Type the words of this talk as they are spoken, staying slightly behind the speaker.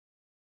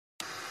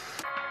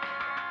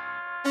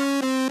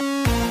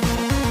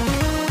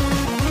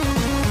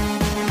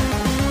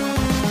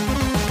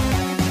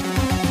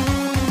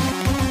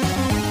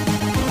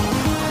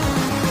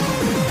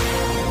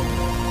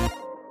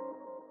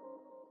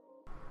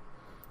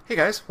Hey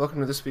guys,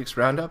 welcome to this week's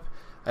Roundup.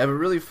 I have a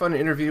really fun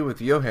interview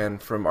with Jochen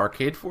from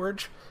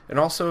ArcadeForge, and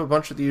also a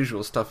bunch of the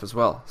usual stuff as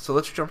well, so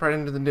let's jump right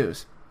into the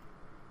news.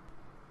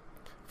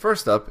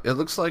 First up, it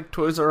looks like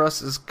Toys R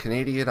Us's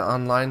Canadian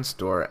online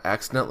store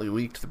accidentally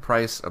leaked the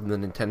price of the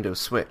Nintendo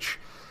Switch.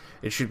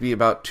 It should be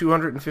about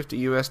 $250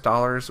 US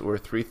or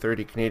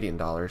 $330 Canadian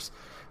dollars.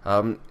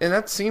 And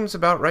that seems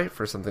about right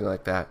for something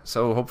like that,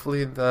 so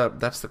hopefully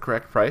that's the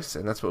correct price,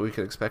 and that's what we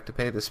could expect to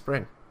pay this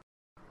spring.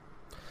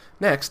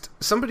 Next,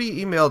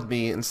 somebody emailed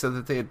me and said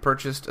that they had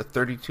purchased a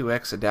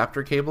 32X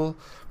adapter cable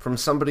from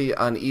somebody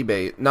on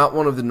eBay, not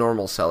one of the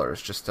normal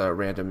sellers, just a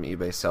random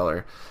eBay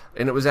seller,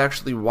 and it was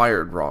actually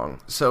wired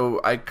wrong.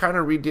 So I kind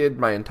of redid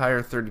my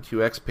entire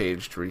 32X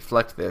page to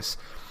reflect this,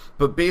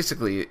 but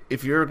basically,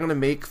 if you're going to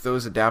make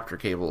those adapter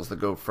cables that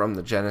go from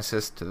the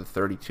Genesis to the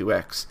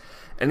 32X,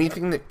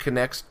 anything that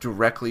connects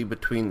directly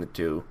between the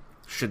two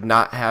should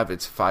not have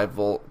its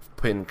 5-volt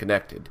pin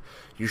connected.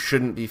 You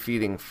shouldn't be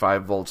feeding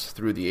 5 volts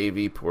through the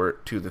AV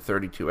port to the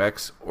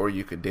 32X, or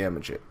you could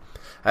damage it.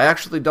 I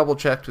actually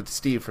double-checked with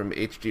Steve from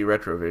HD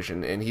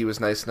Retrovision, and he was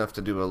nice enough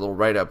to do a little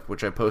write-up,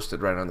 which I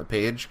posted right on the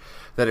page,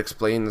 that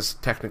explains,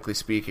 technically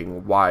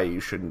speaking, why you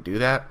shouldn't do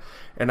that.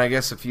 And I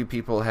guess a few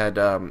people had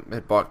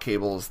bought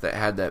cables that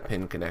had that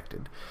pin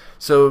connected.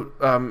 So,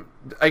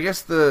 I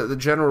guess the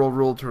general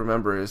rule to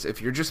remember is, if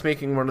you're just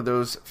making one of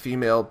those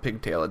female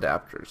pigtail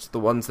adapters, the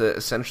ones that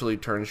essentially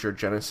turns your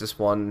Genesis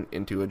 1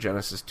 into a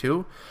Genesis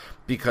 2,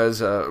 because,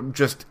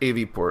 just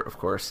AV port, of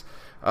course,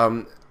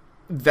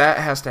 that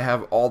has to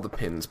have all the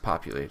pins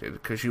populated,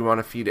 because you want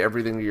to feed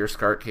everything to your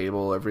SCART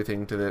cable,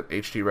 everything to the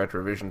HD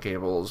Retrovision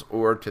cables,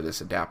 or to this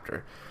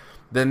adapter.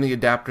 Then the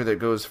adapter that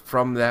goes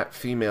from that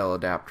female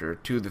adapter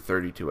to the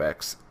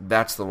 32X,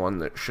 that's the one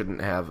that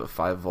shouldn't have a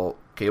 5-volt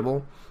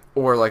cable.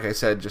 Or, like I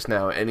said just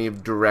now, any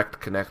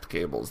direct connect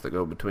cables that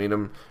go between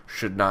them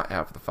should not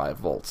have the 5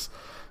 volts.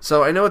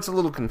 So I know it's a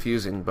little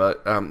confusing,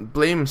 but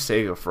blame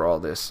Sega for all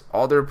this.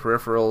 All their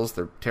peripherals,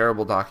 their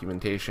terrible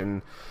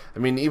documentation. I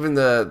mean, even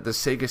the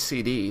Sega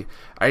CD.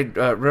 I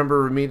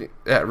remember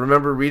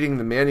reading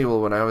the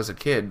manual when I was a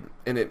kid,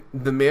 and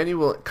the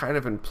manual kind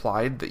of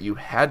implied that you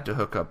had to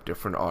hook up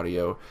different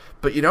audio,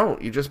 but you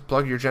don't. You just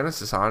plug your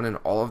Genesis on, and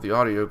all of the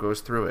audio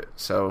goes through it.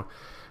 So,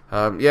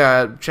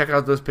 yeah, check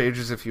out those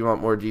pages if you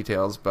want more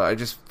details, but I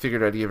just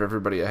figured I'd give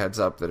everybody a heads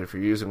up that if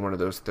you're using one of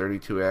those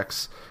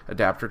 32X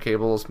adapter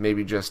cables,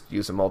 maybe just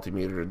use a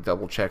multimeter to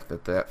double check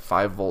that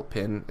 5-volt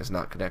pin is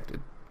not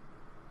connected.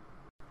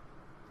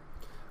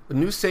 A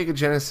new Sega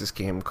Genesis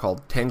game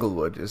called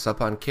Tanglewood is up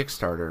on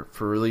Kickstarter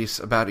for release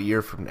about a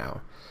year from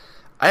now.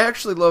 I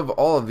actually love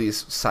all of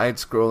these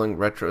side-scrolling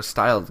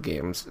retro-styled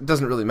games. It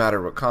doesn't really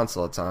matter what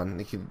console it's on.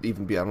 It could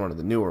even be on one of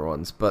the newer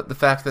ones. But the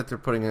fact that they're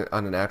putting it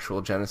on an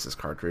actual Genesis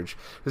cartridge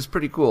is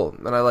pretty cool,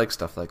 and I like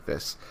stuff like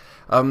this.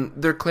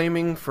 They're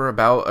claiming for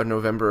about a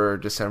November or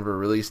December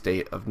release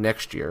date of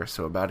next year,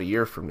 so about a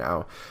year from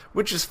now,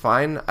 which is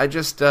fine. I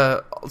just,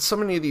 so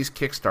many of these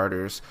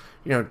Kickstarters,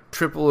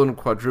 triple and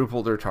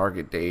quadruple their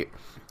target date.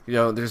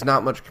 There's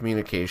not much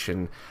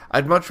communication.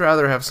 I'd much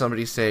rather have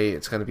somebody say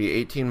it's going to be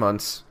 18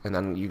 months, and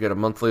then you get a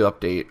monthly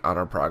update on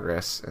our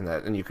progress,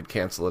 and you could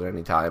cancel at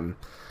any time.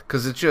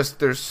 Because it's just,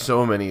 there's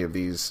so many of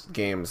these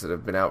games that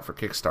have been out for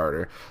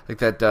Kickstarter. Like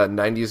that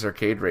 90s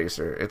Arcade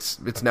Racer.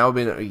 It's now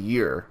been a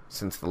year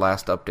since the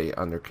last update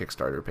on their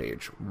Kickstarter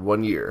page.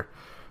 1 year.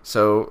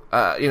 So,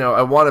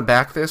 I want to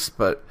back this,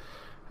 but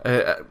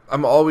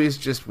I'm always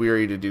just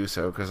weary to do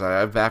so, because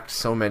I've backed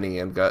so many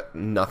and got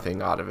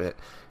nothing out of it.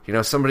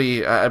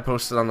 I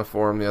posted on the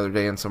forum the other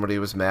day, and somebody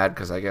was mad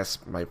because I guess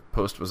my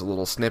post was a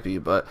little snippy,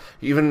 but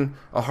even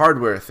a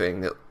hardware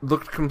thing that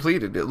looked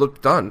completed, it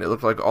looked done, it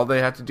looked like all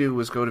they had to do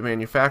was go to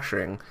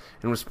manufacturing,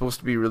 and was supposed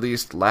to be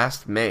released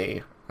last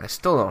May. I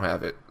still don't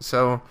have it,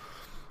 so,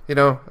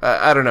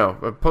 I don't know.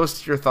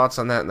 Post your thoughts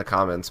on that in the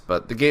comments,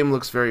 but the game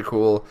looks very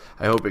cool.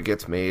 I hope it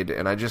gets made,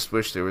 and I just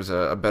wish there was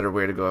a better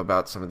way to go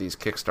about some of these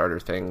Kickstarter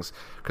things,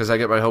 because I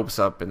get my hopes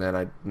up, and then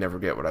I never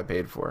get what I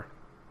paid for.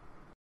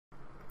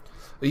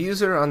 A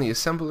user on the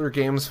Assembler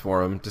Games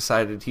forum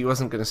decided he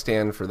wasn't going to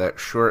stand for that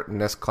short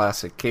NES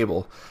Classic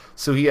cable,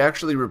 so he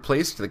actually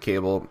replaced the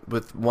cable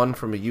with one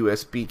from a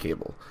USB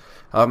cable.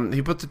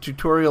 He put the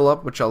tutorial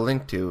up, which I'll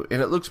link to,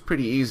 and it looks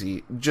pretty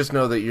easy. Just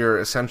know that you're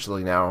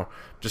essentially now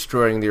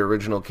destroying the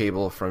original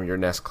cable from your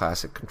NES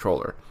Classic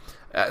controller.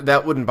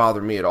 That wouldn't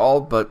bother me at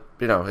all, but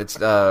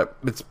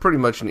it's pretty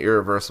much an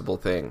irreversible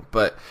thing.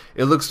 But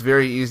it looks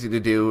very easy to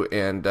do,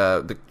 and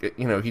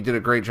he did a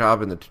great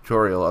job in the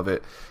tutorial of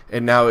it.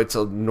 And now it's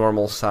a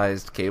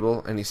normal-sized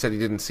cable, and he said he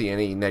didn't see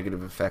any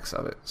negative effects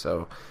of it.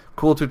 So,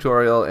 cool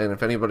tutorial, and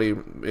if anybody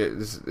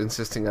is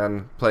insisting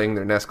on playing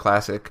their NES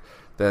Classic,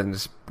 then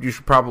you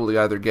should probably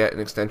either get an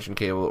extension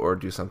cable or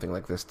do something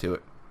like this to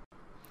it.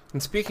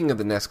 And speaking of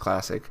the NES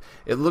Classic,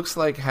 it looks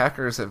like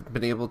hackers have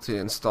been able to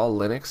install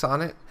Linux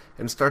on it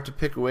and start to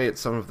pick away at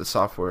some of the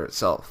software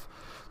itself.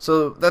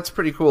 So that's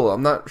pretty cool.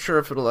 I'm not sure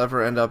if it'll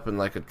ever end up in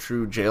like a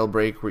true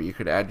jailbreak where you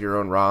could add your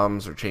own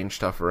ROMs or change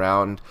stuff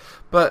around,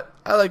 but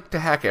I like to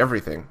hack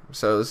everything,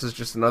 so this is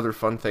just another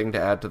fun thing to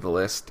add to the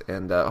list,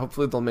 and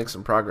hopefully they'll make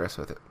some progress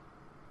with it.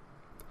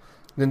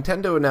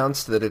 Nintendo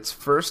announced that its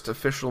first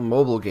official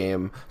mobile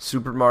game,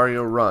 Super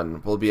Mario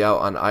Run, will be out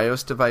on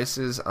iOS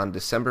devices on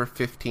December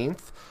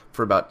 15th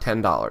for about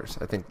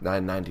 $10, I think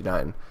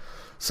 $9.99.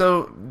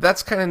 So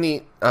that's kind of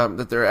neat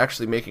that they're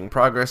actually making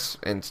progress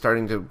and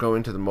starting to go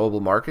into the mobile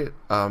market.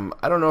 I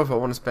don't know if I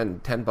want to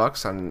spend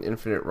 $10 on an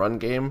infinite run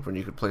game when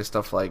you could play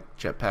stuff like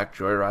Jetpack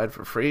Joyride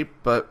for free,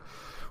 but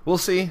we'll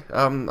see.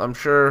 I'm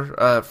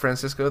sure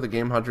Francisco, the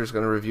game hunter, is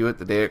going to review it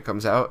the day it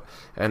comes out,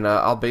 and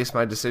I'll base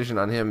my decision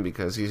on him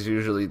because he's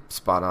usually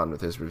spot on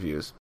with his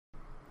reviews.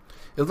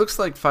 It looks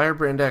like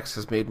Firebrand X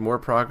has made more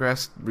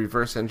progress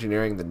reverse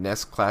engineering the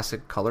NES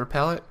Classic color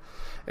palette.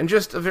 And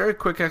just a very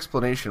quick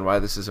explanation why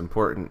this is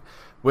important.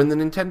 When the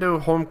Nintendo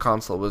home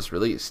console was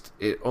released,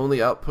 it only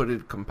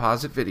outputted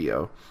composite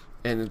video,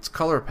 and its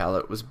color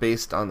palette was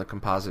based on the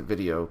composite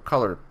video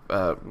color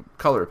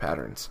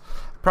patterns.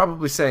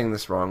 Probably saying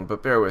this wrong,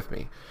 but bear with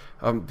me.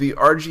 The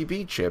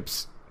RGB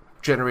chips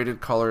generated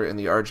color in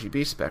the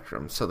RGB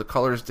spectrum, so the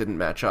colors didn't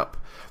match up.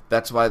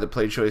 That's why the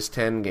PlayChoice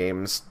 10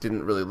 games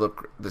didn't really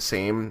look the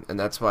same, and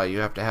that's why you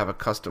have to have a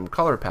custom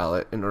color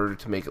palette in order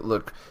to make it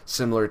look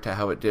similar to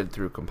how it did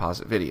through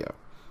composite video.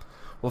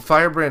 Well,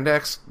 Firebrand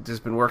X has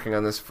been working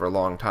on this for a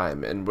long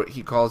time, and what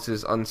he calls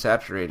his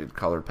unsaturated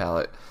color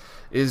palette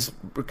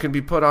can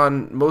be put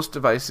on most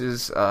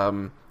devices,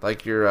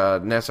 like your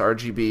NES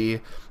RGB,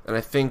 and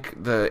I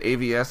think the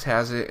AVS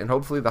has it, and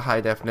hopefully the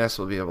high-def NES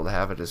will be able to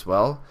have it as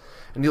well.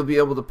 And you'll be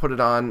able to put it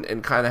on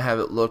and kind of have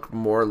it look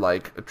more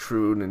like a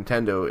true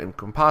Nintendo in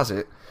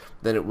composite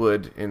than it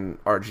would in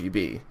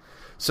RGB.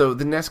 So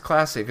the NES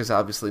Classic is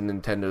obviously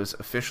Nintendo's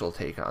official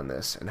take on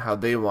this and how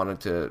they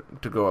wanted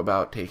to go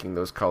about taking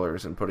those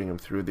colors and putting them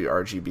through the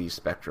RGB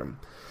spectrum.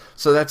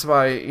 So that's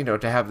why,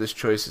 to have this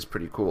choice is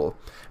pretty cool.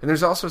 And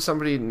there's also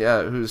somebody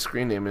whose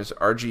screen name is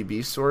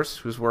RGB Source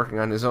who's working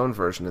on his own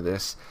version of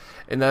this.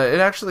 And it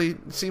actually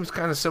seems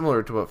kind of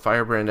similar to what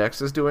Firebrand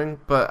X is doing,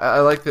 but I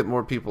like that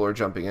more people are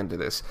jumping into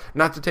this.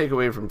 Not to take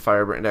away from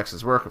Firebrand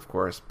X's work, of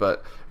course,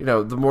 but,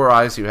 the more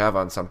eyes you have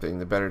on something,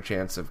 the better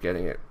chance of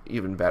getting it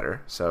even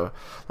better. So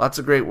lots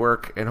of great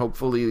work, and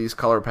hopefully these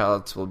color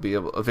palettes will be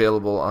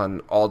available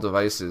on all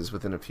devices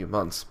within a few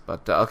months,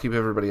 but I'll keep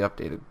everybody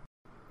updated.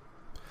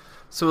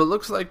 So it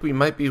looks like we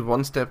might be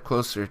one step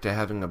closer to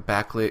having a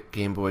backlit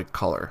Game Boy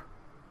Color.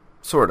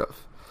 Sort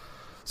of.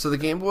 So the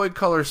Game Boy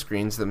Color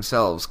screens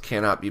themselves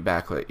cannot be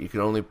backlit. You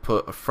can only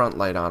put a front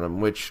light on them,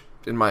 which,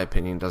 in my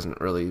opinion,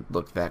 doesn't really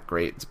look that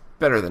great. It's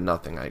better than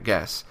nothing, I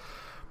guess.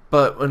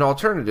 But an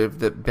alternative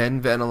that Ben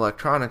Ven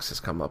Electronics has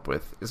come up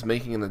with is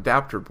making an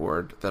adapter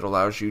board that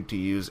allows you to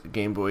use a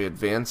Game Boy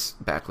Advance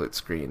backlit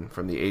screen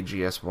from the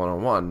AGS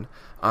 101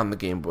 on the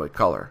Game Boy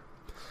Color.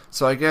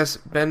 So I guess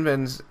Ben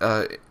Ven's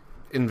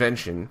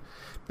invention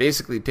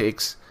basically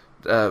takes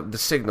the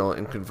signal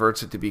and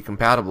converts it to be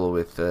compatible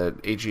with the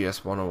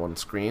AGS 101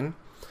 screen.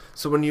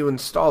 So when you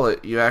install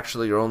it, you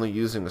actually are only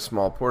using a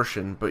small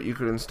portion, but you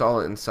could install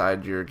it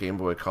inside your Game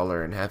Boy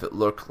Color and have it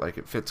look like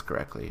it fits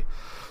correctly.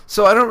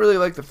 So I don't really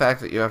like the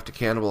fact that you have to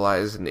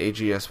cannibalize an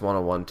AGS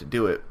 101 to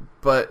do it,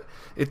 but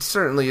it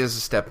certainly is a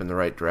step in the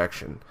right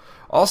direction.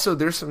 Also,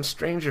 there's some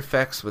strange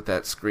effects with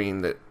that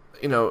screen that,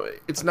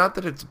 it's not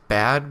that it's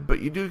bad, but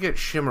you do get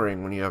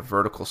shimmering when you have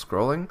vertical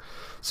scrolling,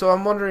 so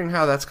I'm wondering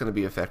how that's going to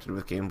be affected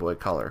with Game Boy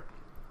Color.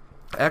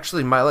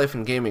 Actually, My Life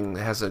in Gaming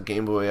has a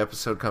Game Boy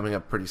episode coming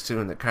up pretty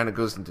soon that kind of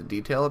goes into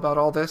detail about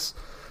all this,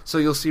 so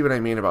you'll see what I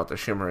mean about the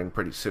shimmering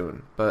pretty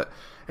soon. But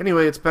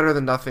anyway, it's better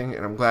than nothing,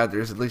 and I'm glad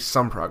there's at least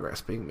some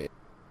progress being made.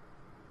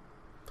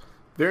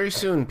 Very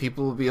soon,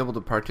 people will be able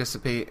to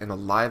participate in a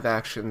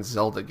live-action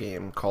Zelda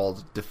game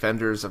called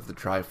Defenders of the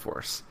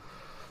Triforce.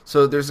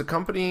 So there's a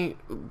company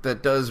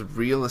that does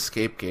real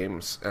escape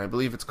games, and I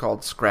believe it's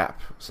called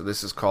Scrap. So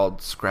this is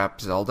called Scrap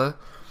Zelda.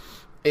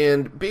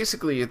 And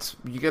basically,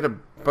 you get a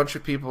bunch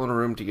of people in a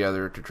room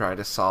together to try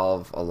to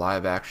solve a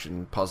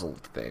live-action puzzle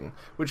thing,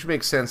 which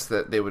makes sense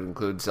that they would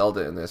include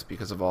Zelda in this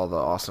because of all the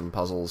awesome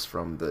puzzles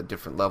from the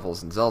different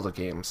levels in Zelda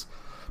games.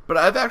 But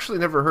I've actually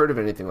never heard of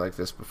anything like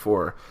this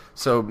before,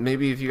 so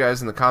maybe if you guys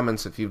in the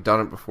comments, if you've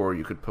done it before,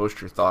 you could post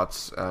your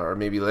thoughts, or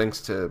maybe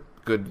links to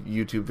good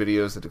YouTube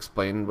videos that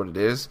explain what it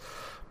is.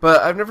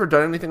 But I've never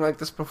done anything like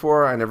this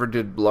before. I never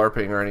did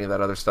LARPing or any of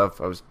that other stuff.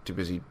 I was too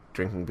busy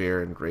drinking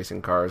beer and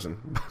racing cars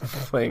and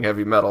playing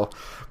heavy metal.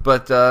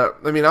 But,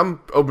 I'm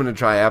open to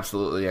try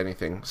absolutely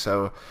anything.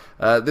 So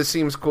this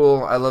seems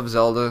cool. I love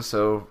Zelda,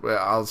 so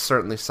I'll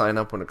certainly sign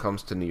up when it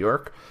comes to New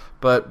York.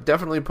 But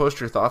definitely post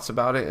your thoughts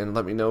about it and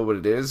let me know what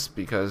it is,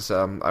 because,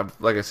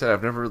 like I said,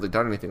 I've never really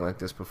done anything like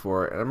this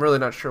before, and I'm really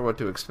not sure what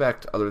to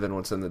expect other than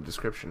what's in the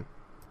description.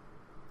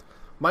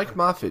 Mike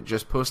Moffat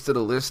just posted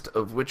a list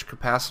of which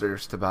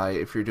capacitors to buy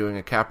if you're doing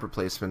a cap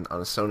replacement on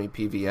a Sony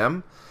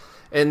PVM,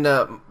 And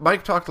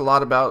Mike talked a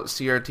lot about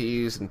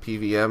CRTs and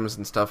PVMs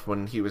and stuff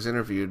when he was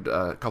interviewed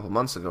a couple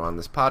months ago on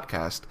this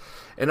podcast.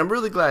 And I'm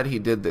really glad he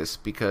did this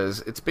because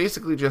it's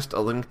basically just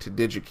a link to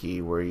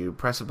DigiKey where you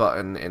press a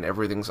button and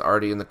everything's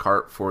already in the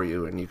cart for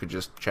you and you could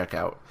just check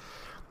out.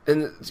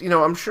 And,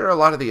 I'm sure a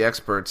lot of the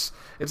experts,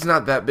 it's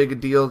not that big a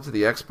deal to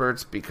the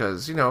experts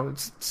because,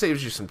 it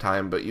saves you some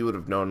time, but you would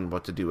have known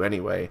what to do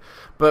anyway.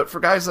 But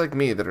for guys like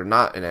me that are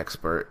not an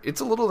expert,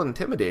 it's a little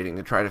intimidating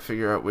to try to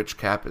figure out which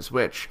cap is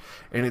which.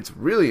 And it's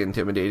really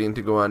intimidating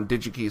to go on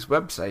DigiKey's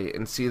website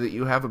and see that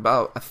you have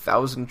about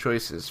 1,000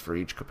 choices for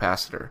each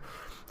capacitor.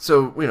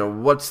 So,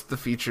 what's the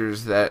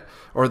features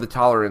or the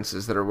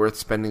tolerances that are worth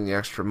spending the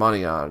extra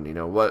money on?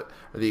 What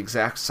are the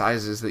exact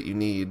sizes that you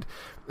need?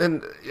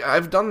 And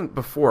I've done it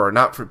before,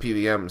 not for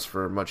PVMs,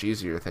 for much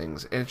easier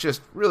things. And it's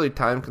just really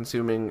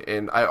time-consuming,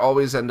 and I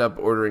always end up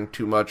ordering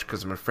too much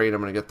because I'm afraid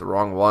I'm going to get the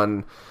wrong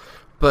one.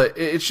 But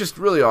it's just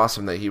really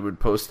awesome that he would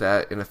post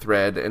that in a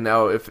thread. And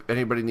now if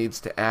anybody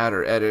needs to add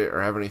or edit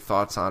or have any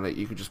thoughts on it,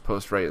 you could just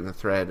post right in the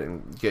thread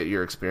and get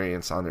your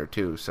experience on there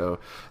too. So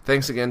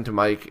thanks again to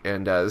Mike.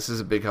 And this is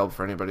a big help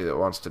for anybody that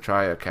wants to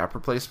try a cap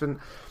replacement.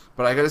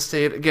 But I got to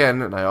say it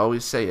again, and I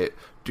always say it,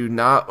 do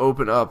not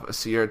open up a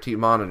CRT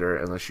monitor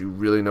unless you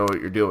really know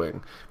what you're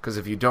doing. Because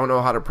if you don't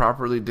know how to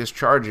properly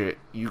discharge it,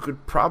 you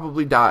could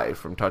probably die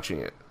from touching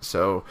it.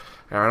 So,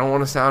 I don't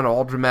want to sound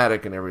all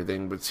dramatic and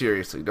everything, but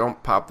seriously,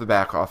 don't pop the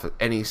back off of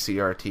any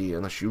CRT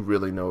unless you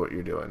really know what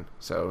you're doing.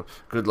 So,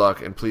 good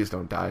luck, and please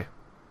don't die.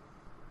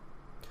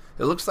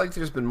 It looks like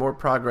there's been more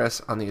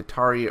progress on the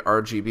Atari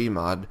RGB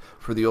mod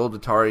for the old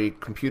Atari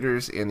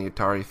computers and the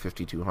Atari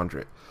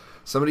 5200.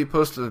 Somebody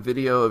posted a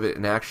video of it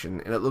in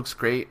action, and it looks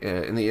great,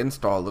 and the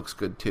install looks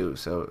good too,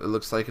 so it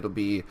looks like it'll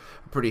be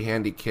a pretty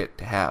handy kit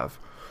to have.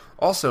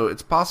 Also,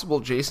 it's possible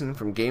Jason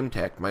from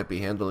GameTech might be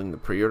handling the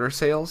pre-order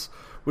sales,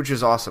 which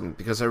is awesome,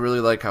 because I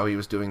really like how he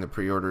was doing the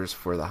pre-orders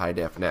for the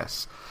high-def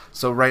NES.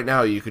 So right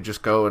now, you could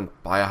just go and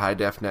buy a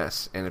high-def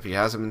NES, and if he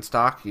has them in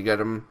stock, you get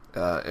them.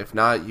 If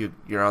not,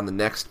 you're on the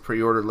next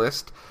pre-order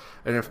list.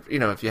 And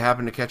if you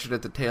happen to catch it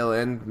at the tail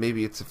end,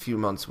 maybe it's a few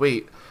months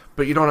wait,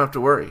 but you don't have to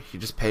worry. You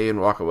just pay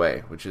and walk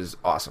away, which is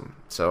awesome.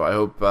 So I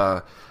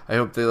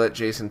hope they let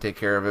Jason take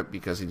care of it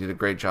because he did a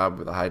great job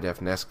with the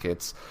high-def NES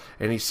kits,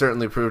 and he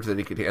certainly proved that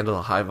he could handle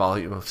a high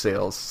volume of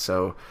sales.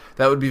 So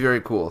that would be very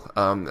cool.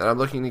 And I'm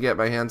looking to get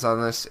my hands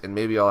on this, and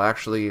maybe I'll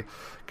actually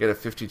get a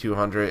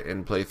 5200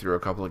 and play through a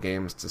couple of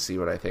games to see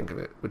what I think of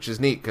it, which is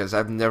neat because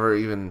I've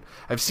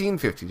seen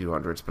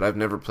 5200s, but I've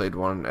never played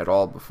one at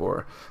all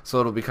before.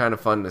 So it'll be kind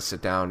of fun to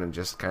sit down and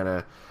just kind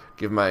of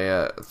give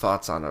my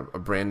thoughts on a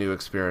brand new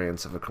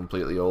experience of a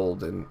completely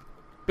old and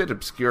bit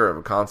obscure of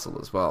a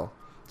console as well.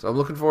 So I'm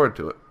looking forward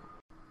to it.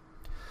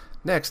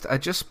 Next, I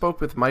just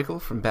spoke with Michael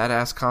from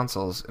Badass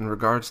Consoles in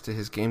regards to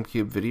his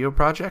GameCube video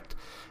project,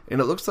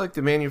 and it looks like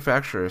the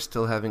manufacturer is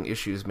still having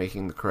issues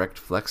making the correct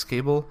flex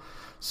cable.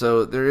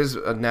 So there is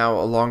now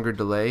a longer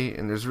delay,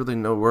 and there's really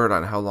no word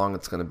on how long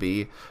it's going to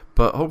be,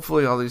 but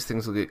hopefully all these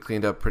things will get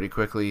cleaned up pretty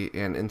quickly,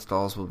 and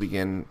installs will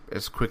begin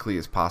as quickly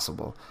as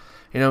possible.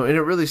 And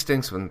it really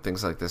stinks when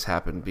things like this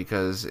happen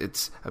because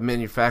it's a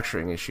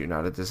manufacturing issue,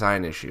 not a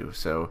design issue.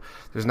 So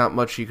there's not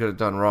much you could have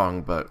done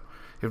wrong, but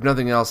if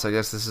nothing else, I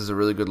guess this is a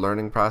really good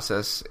learning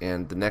process,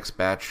 and the next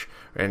batch,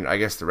 and I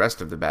guess the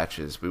rest of the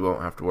batches, we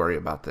won't have to worry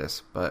about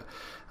this. But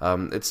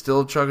it's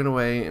still chugging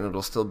away, and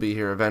it'll still be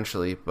here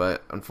eventually,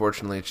 but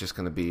unfortunately it's just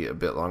going to be a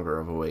bit longer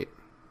of a wait.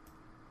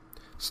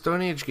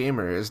 Stone Age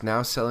Gamer is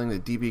now selling the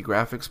DB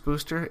Graphics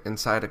Booster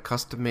inside a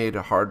custom-made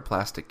hard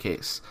plastic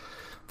case.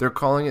 They're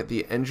calling it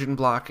the Engine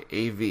Block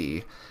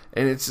AV,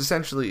 and it's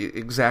essentially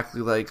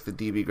exactly like the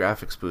DB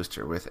Graphics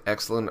Booster with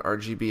excellent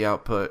RGB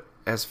output,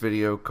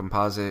 S-Video,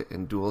 composite,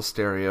 and dual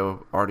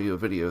stereo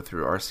audio-video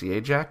through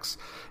RCA jacks.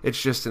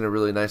 It's just in a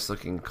really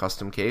nice-looking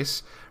custom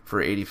case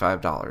for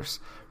 $85.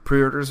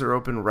 Pre-orders are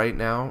open right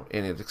now,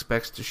 and it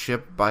expects to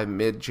ship by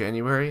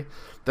mid-January.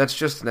 That's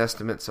just an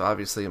estimate, so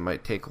obviously it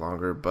might take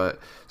longer, but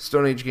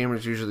Stone Age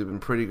Gamer's usually been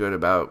pretty good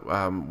about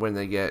when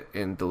they get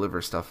and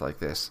deliver stuff like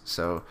this.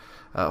 So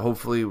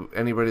hopefully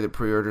anybody that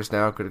pre-orders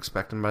now could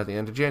expect them by the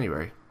end of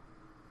January.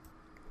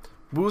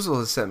 Woozle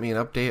has sent me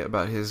an update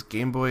about his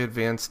Game Boy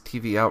Advance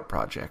TV Out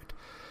project.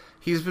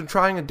 He's been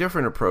trying a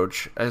different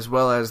approach, as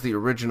well as the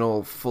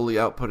original fully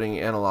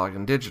outputting analog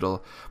and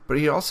digital, but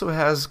he also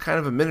has kind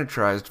of a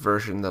miniaturized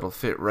version that'll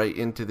fit right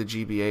into the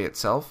GBA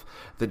itself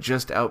that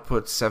just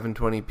outputs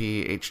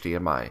 720p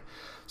HDMI.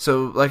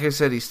 So, like I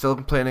said, he's still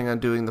planning on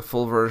doing the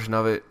full version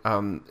of it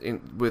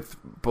with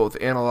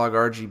both analog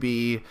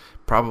RGB,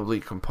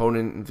 probably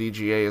component and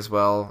VGA as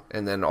well,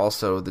 and then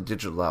also the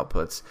digital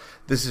outputs.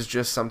 This is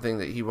just something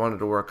that he wanted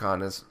to work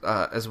on as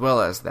well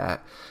as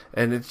that.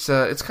 And it's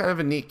kind of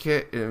a neat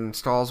kit. It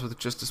installs with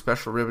just a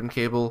special ribbon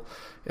cable,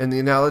 and the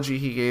analogy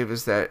he gave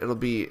is that it'll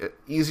be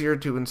easier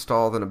to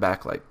install than a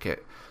backlight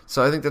kit.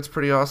 So I think that's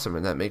pretty awesome,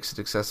 and that makes it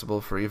accessible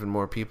for even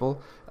more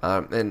people.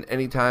 And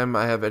anytime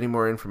I have any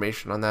more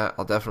information on that,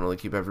 I'll definitely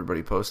keep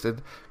everybody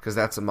posted, because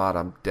that's a mod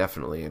I'm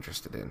definitely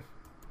interested in.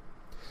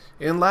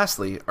 And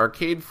lastly,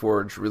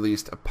 ArcadeForge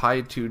released a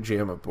Pi 2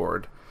 JAMA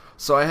board.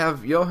 So I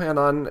have Jochen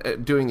on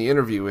doing the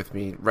interview with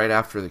me right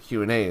after the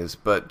Q&As,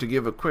 but to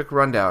give a quick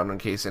rundown in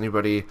case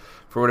anybody,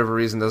 for whatever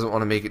reason, doesn't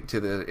want to make it to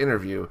the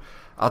interview,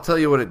 I'll tell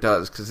you what it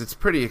does, because it's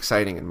pretty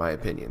exciting in my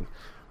opinion.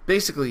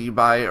 Basically, you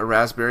buy a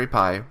Raspberry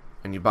Pi,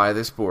 and you buy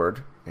this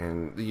board,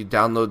 and you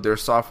download their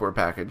software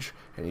package,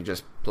 and you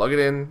just plug it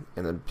in,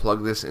 and then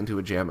plug this into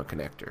a JAMA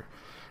connector.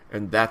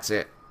 And that's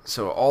it.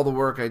 So all the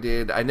work I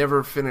did, I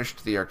never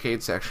finished the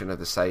arcade section of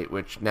the site,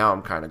 which now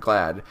I'm kind of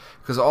glad,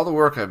 because all the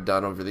work I've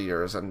done over the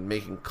years on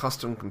making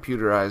custom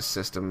computerized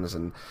systems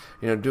and,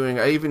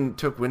 I even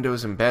took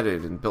Windows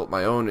Embedded and built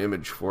my own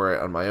image for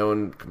it on my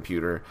own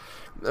computer.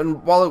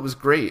 And while it was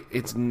great,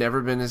 it's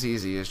never been as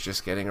easy as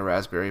just getting a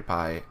Raspberry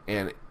Pi,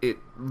 and it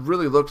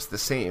really looks the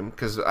same,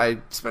 because I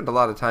spent a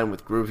lot of time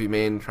with Groovy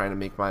Main trying to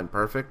make mine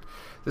perfect.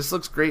 This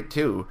looks great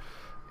too.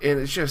 And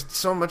it's just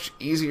so much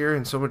easier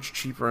and so much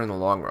cheaper in the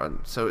long run.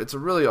 So it's a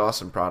really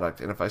awesome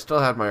product. And if I still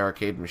had my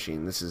arcade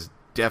machine, this is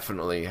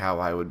definitely how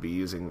I would be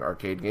using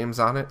arcade games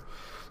on it.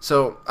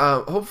 So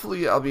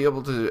hopefully I'll be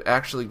able to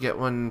actually get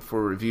one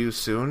for review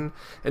soon.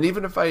 And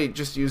even if I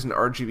just use an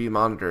RGB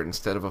monitor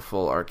instead of a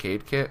full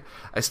arcade kit,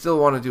 I still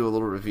want to do a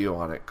little review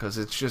on it, because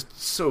it's just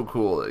so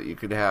cool that you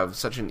could have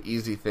such an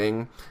easy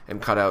thing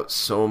and cut out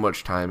so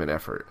much time and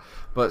effort.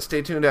 But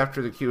stay tuned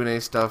after the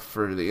Q&A stuff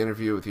for the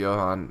interview with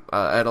Jochen.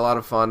 I had a lot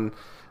of fun,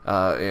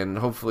 and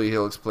hopefully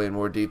he'll explain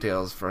more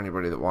details for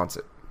anybody that wants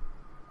it.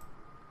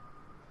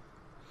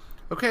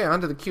 Okay,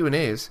 on to the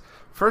Q&As.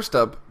 First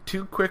up,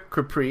 Too Quick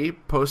Capri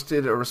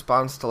posted a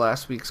response to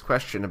last week's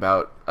question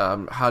about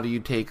how do you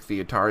take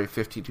the Atari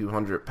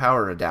 5200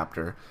 power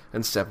adapter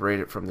and separate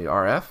it from the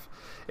RF.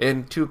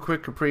 And Too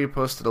Quick Capri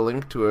posted a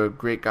link to a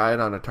great guide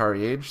on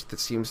Atari Age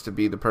that seems to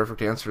be the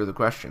perfect answer to the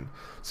question.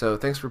 So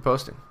thanks for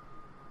posting.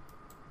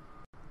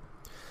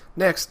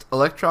 Next,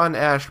 Electron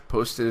Ash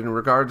posted in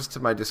regards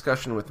to my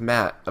discussion with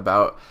Matt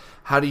about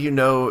how do you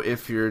know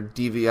if your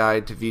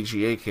DVI to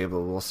VGA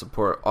cable will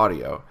support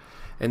audio.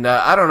 And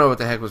I don't know what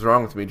the heck was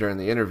wrong with me during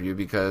the interview,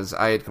 because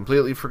I had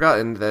completely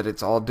forgotten that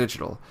it's all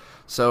digital.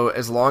 So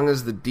as long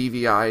as the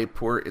DVI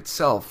port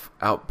itself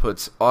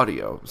outputs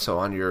audio, so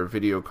on your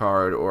video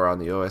card or on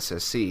the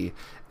OSSC,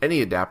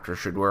 any adapter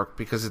should work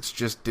because it's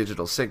just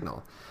digital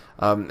signal.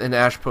 And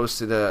Ash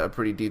posted a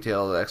pretty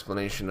detailed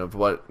explanation of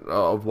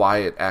why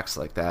it acts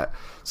like that.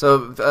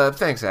 So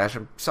thanks, Ash.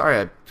 I'm sorry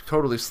I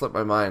totally slipped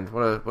my mind.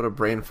 What a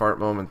brain fart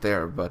moment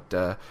there.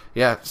 But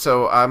yeah,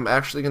 so I'm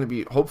actually going to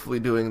be hopefully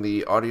doing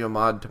the audio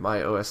mod to my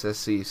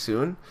OSSC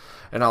soon,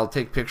 and I'll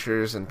take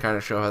pictures and kind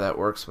of show how that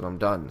works when I'm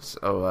done.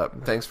 So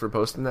thanks for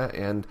posting that,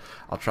 and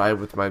I'll try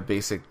with my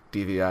basic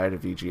DVI to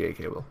VGA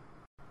cable.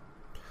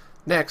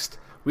 Next,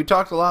 we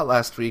talked a lot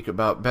last week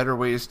about better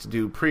ways to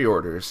do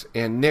pre-orders,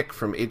 and Nick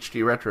from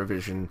HD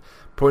Retrovision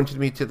pointed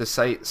me to the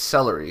site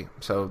Celery,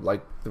 so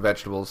like the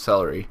vegetable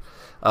celery.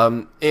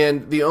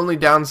 And the only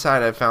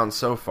downside I've found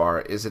so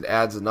far is it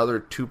adds another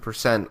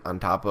 2% on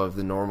top of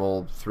the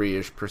normal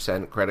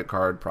 3-ish% credit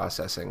card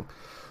processing.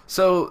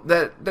 So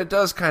that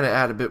does kind of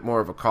add a bit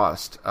more of a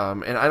cost.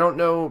 And I don't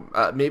know,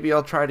 maybe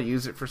I'll try to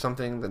use it for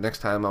something the next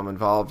time I'm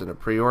involved in a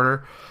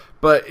pre-order.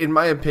 But in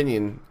my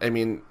opinion, I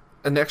mean,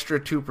 an extra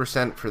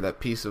 2% for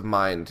that peace of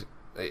mind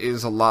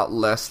is a lot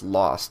less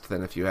lost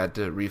than if you had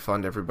to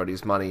refund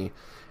everybody's money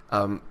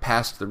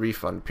past the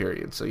refund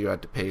period, so you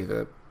had to pay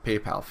the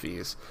PayPal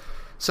fees.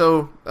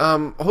 So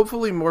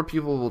hopefully more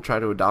people will try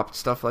to adopt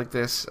stuff like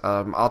this.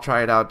 I'll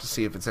try it out to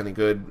see if it's any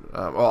good.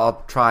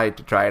 I'll try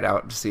it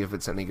out to see if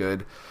it's any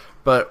good.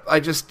 But I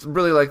just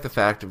really like the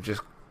fact of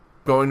just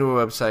going to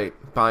a website,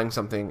 buying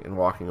something, and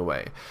walking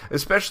away.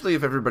 Especially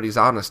if everybody's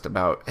honest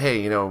about,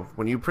 hey,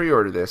 when you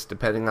pre-order this,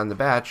 depending on the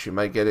batch, you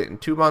might get it in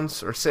 2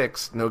 months or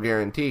 6, no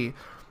guarantee.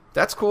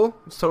 That's cool.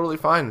 It's totally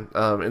fine.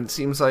 And it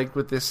seems like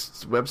with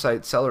this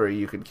website, Celery,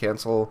 you could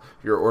cancel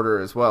your order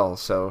as well.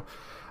 So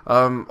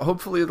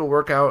hopefully it'll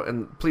work out.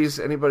 And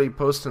please, anybody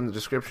post in the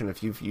description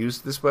if you've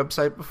used this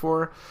website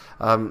before.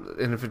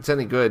 And if it's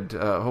any good,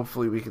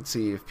 hopefully we can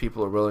see if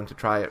people are willing to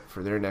try it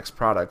for their next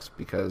products,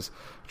 because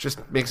it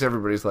just makes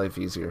everybody's life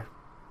easier.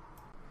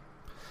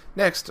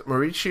 Next,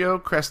 Mauricio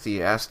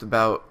Cresti asked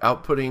about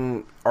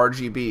outputting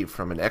RGB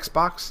from an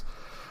Xbox.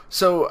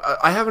 So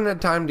I haven't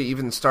had time to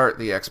even start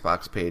the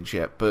Xbox page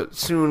yet, but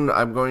soon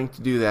I'm going to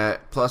do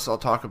that. Plus I'll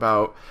talk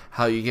about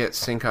how you get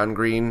Sync on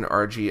Green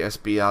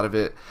RGSB out of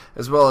it,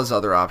 as well as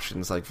other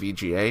options like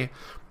VGA.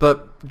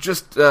 But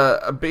just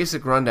a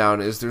basic rundown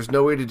is there's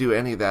no way to do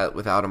any of that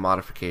without a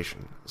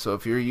modification. So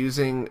if you're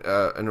using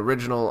an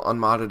original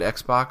unmodded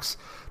Xbox,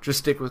 just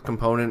stick with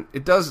Component.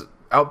 It does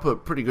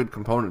output pretty good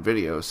Component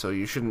videos, so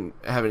you shouldn't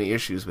have any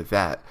issues with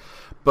that.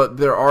 But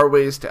there are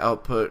ways to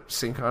output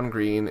Sync on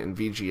Green and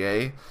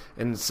VGA,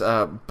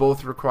 and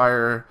both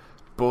require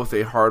both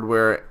a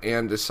hardware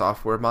and a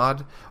software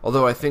mod.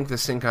 Although I think the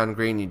sync on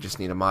grain, you just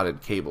need a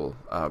modded cable.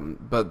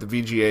 But the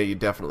VGA, you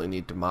definitely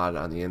need to mod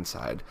on the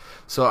inside.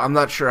 So I'm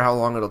not sure how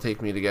long it'll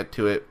take me to get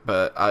to it,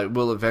 but I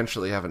will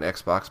eventually have an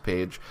Xbox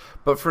page.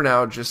 But for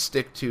now, just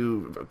stick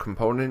to a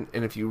component,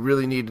 and if you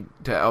really need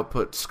to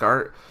output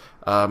SCART,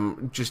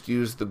 just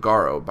use the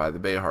Garo by the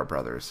Behar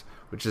brothers,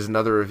 which is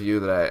another review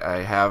that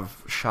I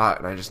have shot,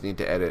 and I just need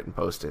to edit and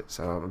post it.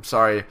 So I'm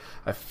sorry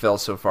I fell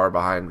so far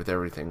behind with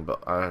everything,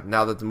 but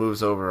now that the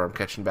move's over, I'm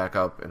catching back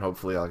up, and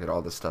hopefully I'll get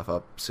all this stuff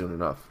up soon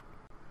enough.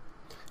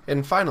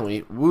 And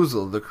finally,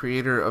 Woozle, the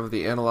creator of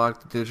the Analog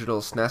to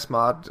Digital SNES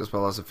mod, as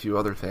well as a few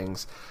other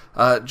things,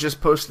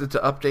 just posted to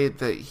update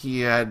that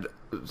he had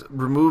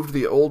removed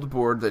the old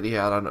board that he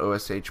had on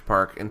OSH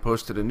Park and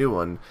posted a new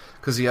one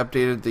because he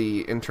updated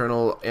the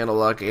internal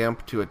analog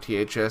amp to a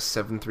THS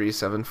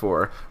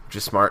 7374, which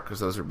is smart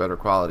because those are better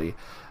quality.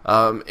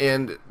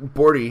 And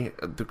Bordy,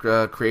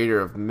 the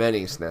creator of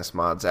many SNES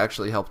mods,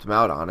 actually helped him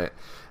out on it.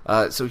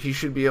 So he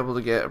should be able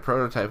to get a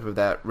prototype of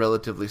that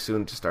relatively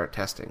soon to start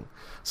testing.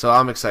 So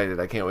I'm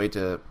excited. I can't wait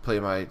to play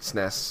my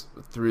SNES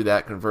through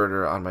that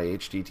converter on my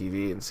HD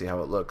TV and see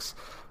how it looks.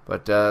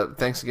 But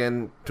thanks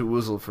again to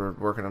Woozle for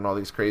working on all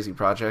these crazy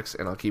projects,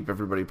 and I'll keep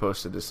everybody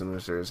posted as soon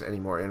as there's any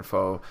more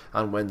info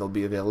on when they'll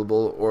be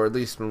available, or at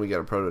least when we get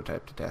a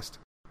prototype to test.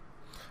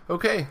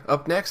 Okay,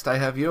 up next I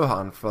have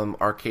Jochen from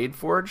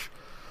ArcadeForge.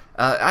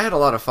 I had a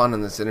lot of fun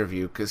in this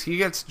interview because he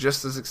gets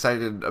just as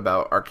excited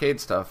about arcade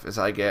stuff as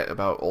I get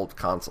about old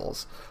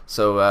consoles.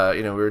 So,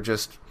 we were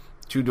just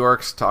two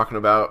dorks talking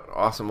about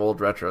awesome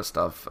old retro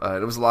stuff.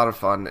 It was a lot of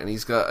fun, and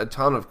he's got a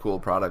ton of cool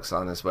products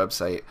on his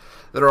website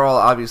that are all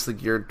obviously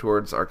geared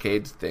towards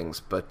arcade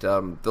things, but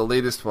the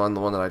latest one,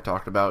 the one that I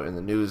talked about in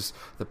the news,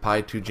 the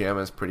Pi 2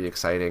 Jamma, is pretty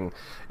exciting.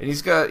 And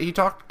he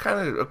talked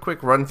kind of a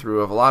quick run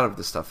through of a lot of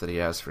the stuff that he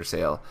has for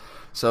sale.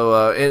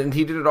 So, and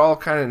he did it all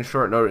kind of in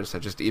short notice. I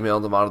just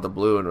emailed him out of the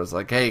blue and was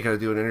like, hey, gotta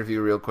do an interview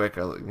real quick.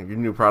 Your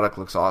new product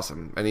looks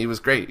awesome. And he was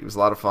great. He was a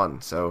lot of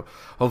fun. So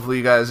hopefully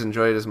you guys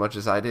enjoyed as much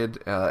as I did.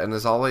 And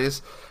as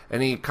always,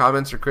 any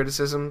comments or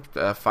criticism,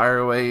 fire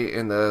away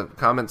in the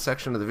comments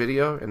section of the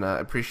video. And I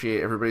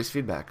appreciate everybody's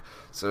feedback.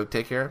 So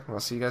take care. I'll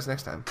see you guys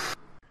next time.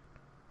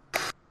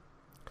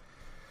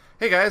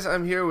 Hey guys,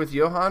 I'm here with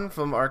Jochen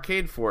from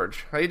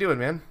ArcadeForge. How you doing,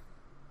 man?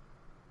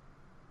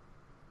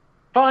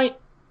 Fine.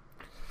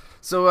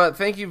 So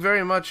thank you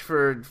very much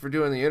for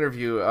doing the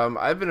interview.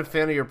 I've been a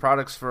fan of your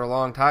products for a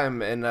long time,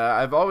 and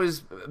I've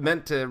always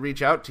meant to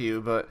reach out to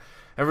you, but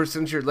ever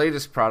since your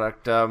latest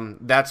product,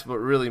 that's what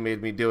really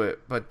made me do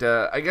it. But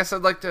I guess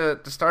I'd like to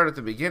start at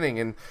the beginning.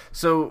 And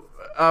so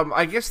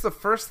I guess the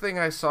first thing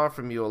I saw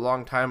from you a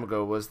long time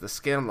ago was the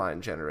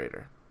scanline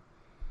generator.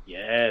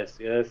 Yes,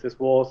 this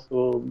was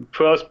the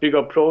first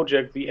bigger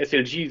project, the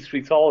SLG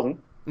 3000.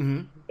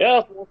 Mm-hmm. Yeah,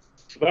 it was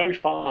very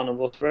fun. It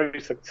was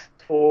very successful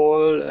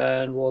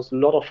and was a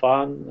lot of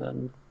fun,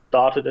 and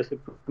started as a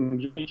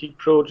community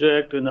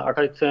project in the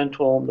Arcade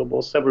Centrum. There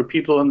was several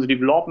people in the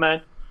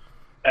development,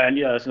 and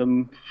yes,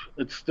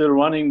 it's still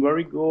running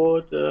very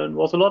good and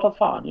was a lot of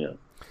fun. Yeah.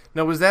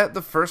 Now, was that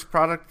the first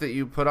product that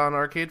you put on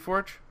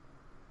ArcadeForge?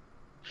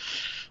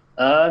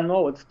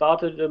 No, it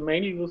started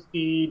mainly with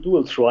the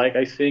Dual Strike,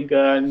 I think,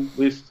 and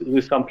with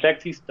some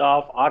Plexi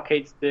stuff,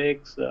 arcade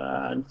sticks,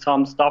 and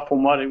some stuff for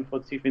modding for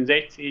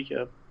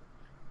C64,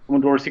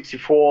 Commodore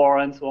 64,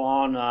 and so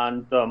on.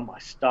 And I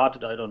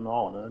started, I don't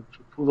know,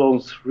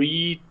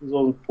 2003,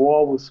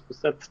 2004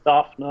 with that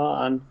stuff,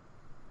 no?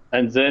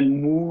 and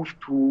then moved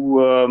to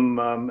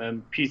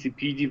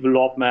PCP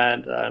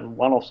development. And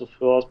one of the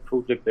first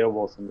projects there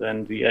was, and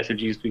then the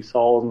SLG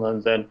 3000,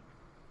 and then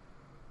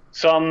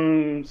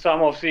some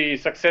of the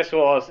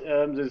successors,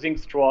 the Zinc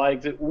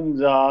Strike, the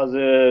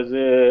UMSA,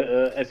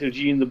 the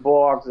SLG in the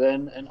box,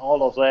 and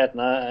all of that,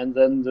 and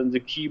then the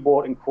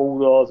keyboard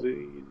encoder,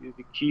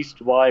 the key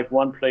stripe,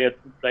 1-player,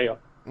 2-player,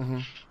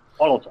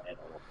 all of that.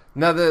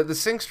 Now the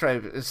Sync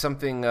Strike is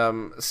something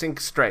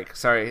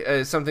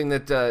is something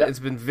that it's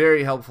been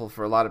very helpful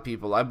for a lot of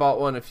people. I bought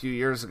one a few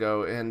years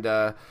ago, and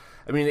I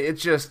mean,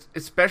 it's just,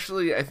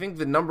 especially, I think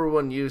the number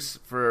one use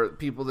for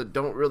people that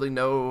don't really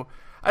know,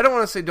 I don't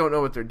want to say don't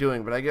know what they're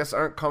doing, but I guess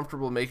aren't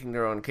comfortable making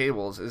their own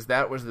cables, is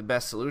that was the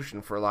best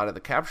solution for a lot of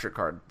the capture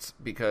cards,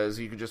 because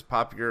you could just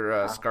pop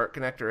your SCART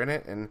connector in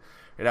it, and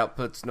it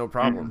outputs no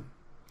problem.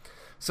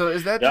 So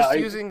is that just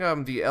using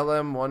the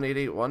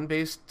LM1881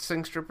 based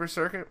sync stripper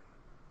circuit?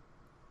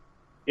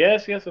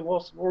 Yes, it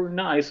was very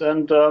nice,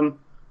 and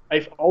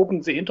I've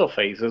opened the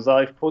interfaces.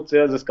 I've put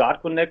there the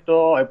SCART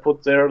connector, I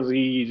put there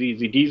the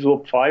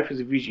DSOP5 with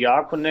the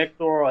VGR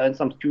connector, and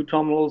some Q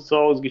terminals,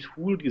 so the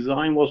whole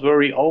design was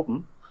very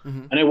open.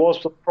 And I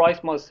was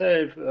surprised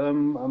myself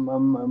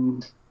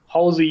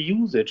how the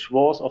usage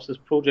was of this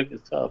project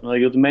itself. Now,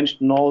 you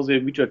mentioned now the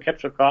video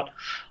capture card.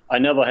 I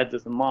never had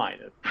this in mind.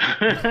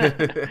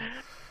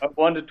 I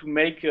wanted to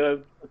make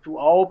to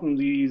open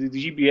the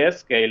GBS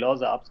scaler,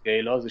 the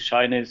upscaler, the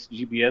Chinese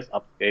GBS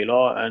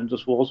upscaler, and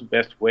this was the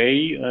best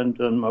way. And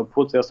I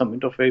put there some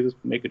interfaces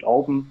to make it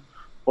open.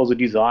 for the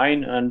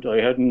design, and I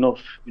had enough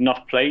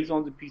place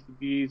on the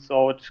PCB,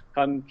 so it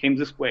came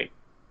this way.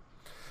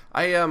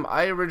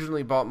 I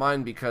originally bought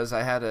mine because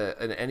I had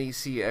an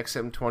NEC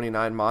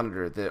XM29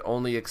 monitor that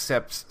only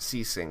accepts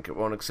C-Sync. It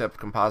won't accept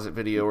composite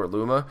video or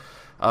Luma.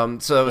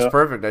 So it was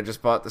perfect. I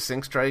just bought the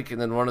Sync Strike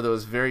and then one of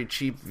those very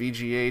cheap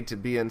VGA to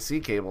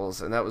BNC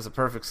cables, and that was a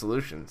perfect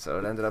solution. So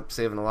it ended up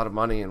saving a lot of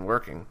money and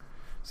working.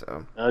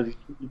 So the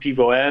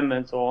PVM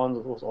and so on,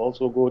 that was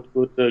also good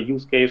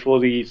use case for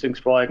the Sync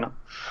Strike. No?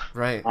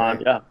 Right.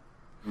 Yeah.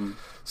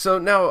 So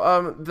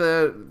now,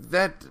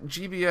 that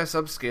GBS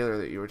upscaler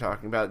that you were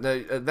talking about,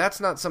 that's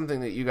not something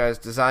that you guys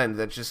designed.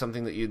 That's just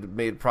something that you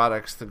made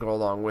products to go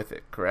along with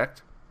it,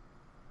 correct?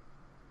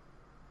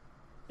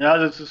 Yeah,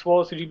 this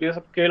was the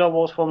GBS upscaler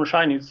was from a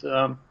Chinese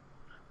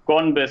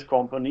gun-based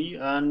company,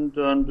 and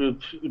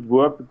it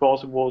worked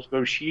because it was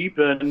very cheap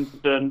and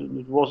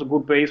it was a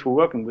good base for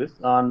working with.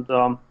 And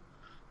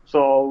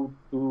so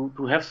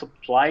to have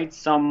supplied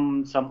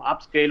some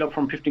upscaler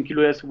from 15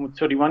 kilohertz to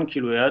 31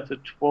 kilohertz, it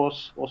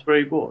was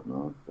very good.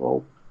 No?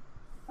 So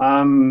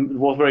it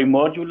was very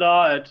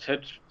modular. It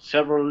had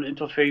several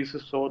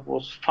interfaces, so it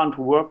was fun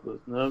to work with.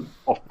 No?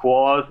 Of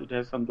course, it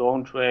has some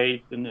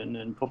downgrades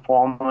in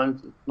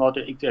performance. It's not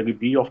an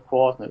XRGB, of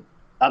course. No?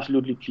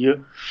 Absolutely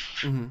clear.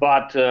 Mm-hmm.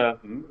 But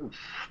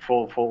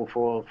for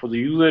the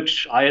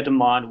usage I had in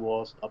mind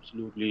was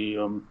absolutely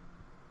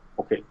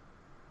okay.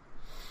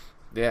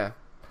 Yeah.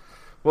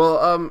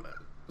 Well,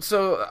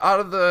 so out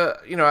of the,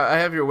 I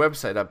have your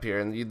website up here,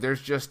 and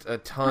there's just a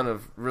ton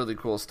of really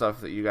cool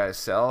stuff that you guys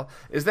sell.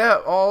 Is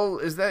that all?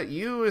 Is that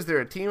you? Is there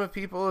a team of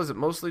people? Is it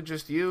mostly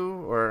just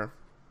you, or?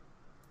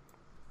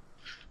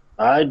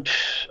 I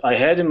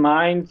had in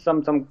mind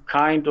some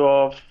kind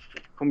of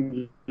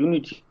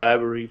community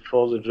library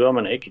for the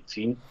German arcade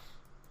scene.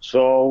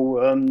 So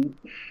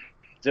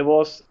there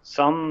was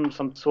some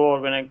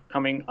sort when I'm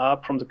coming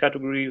up from the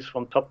categories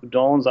from top to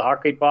down, the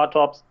arcade bar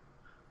tops.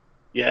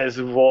 Yes,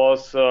 it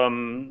was.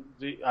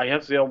 I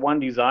have there one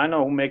designer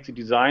who makes the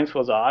designs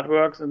for the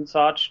artworks and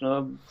such.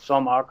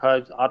 Some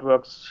arcade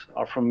artworks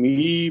are from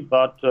me,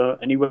 but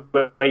anyway,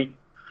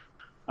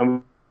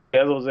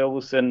 there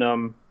was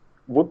an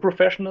wood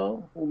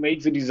professional who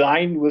made the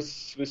design with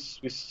this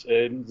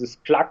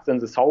plugs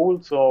and this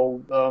hole.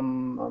 So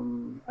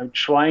I'm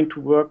trying to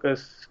work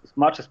as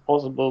much as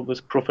possible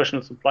with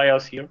professional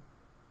suppliers here.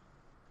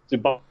 The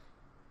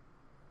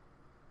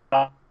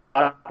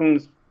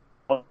buttons.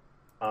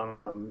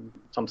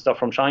 Some stuff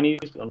from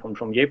Chinese and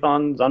from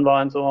Japan,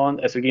 Sanwa and so on.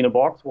 SLG in a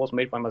box was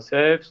made by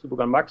myself. The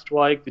Supergun Max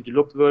Strike, the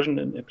deluxe version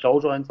in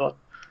enclosure and so on,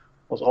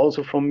 was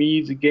also from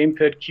me. The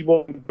gamepad,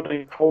 keyboard,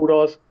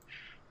 encoders,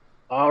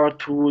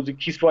 R2, the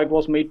key strike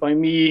was made by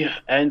me,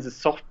 and the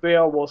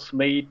software was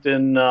made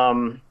in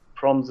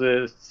from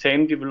the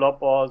same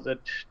developer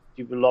that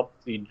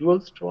developed the Dual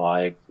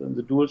Strike. And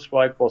the Dual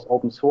Strike was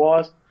open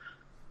source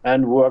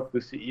and worked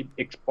with the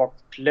Xbox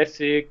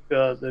Classic,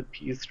 the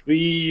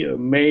PS3,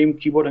 MAME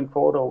keyboard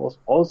encoder was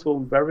also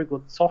very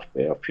good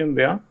software,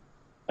 firmware.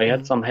 I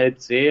had some help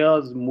there.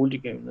 The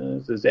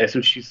multi-game, the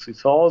SLG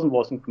 3000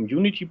 was a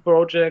community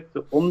project.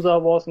 The UMSA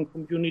was a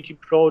community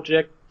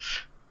project.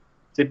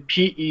 The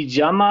PE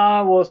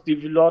Jammer was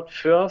developed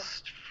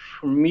first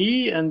for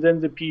me, and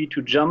then the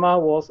PE2 Jammer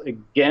was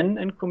again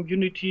a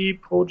community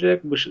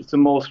project, which is the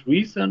most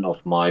recent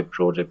of my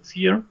projects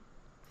here.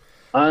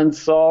 And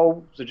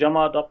so the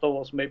Jammer adapter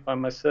was made by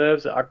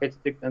myself, the arcade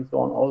stick and so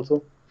on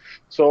also.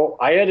 So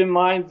I had in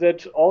mind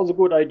that all the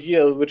good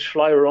ideas which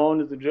fly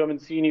around in the German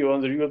scene or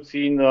in the Europe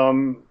scene,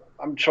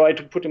 I'm trying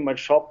to put in my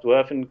shop to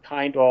have a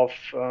kind of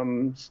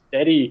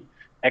steady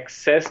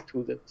access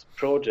to that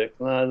project.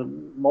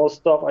 Most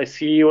stuff I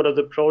see, or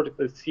the projects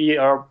I see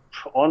are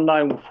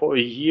online for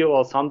a year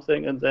or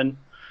something, and then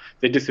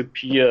they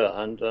disappear.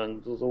 And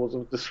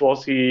so this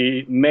was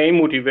the main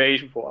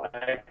motivation for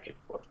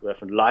ArcadeForge, to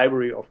have a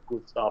library of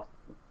good stuff.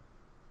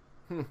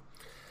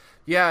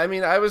 Yeah, I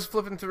mean, I was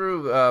flipping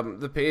through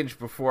the page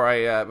before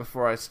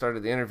I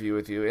started the interview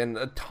with you, and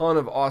a ton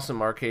of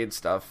awesome arcade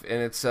stuff.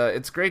 And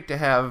it's great to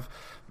have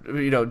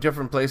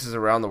different places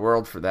around the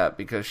world for that,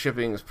 because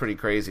shipping is pretty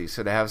crazy.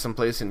 So to have some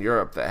place in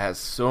Europe that has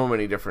so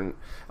many different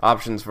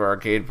options for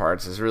arcade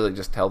parts is really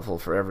just helpful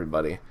for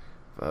everybody.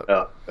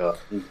 Yeah.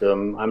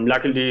 And, I'm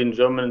luckily in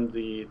German,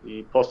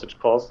 the postage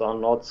costs are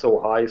not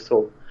so high,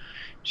 so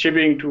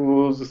shipping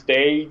to the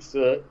States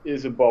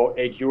is about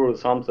 €8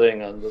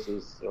 something, and this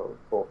is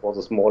for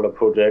the smaller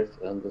projects,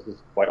 and this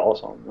is quite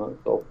awesome.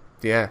 So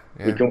yeah.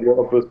 We can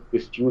work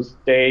with two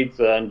states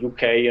and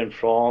UK and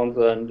France,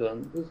 and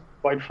it's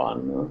quite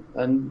fun.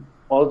 And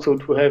also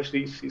to have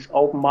these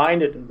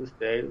open-minded in this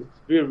day, it's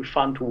really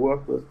fun to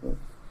work with.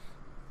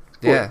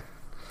 Yeah.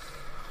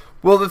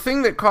 Well, the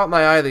thing that caught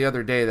my eye the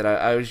other day that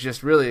I was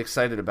just really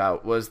excited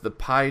about was the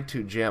Pi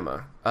 2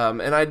 Jamma.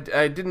 And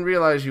I didn't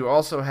realize you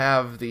also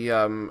have the,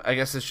 I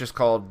guess it's just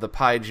called the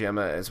Pi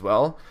Jamma as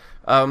well.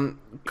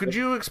 Could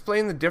you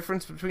explain the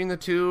difference between the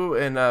two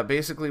and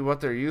basically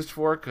what they're used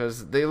for?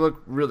 Because they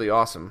look really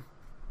awesome.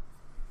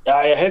 Yeah,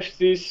 I have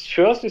this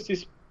first is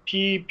this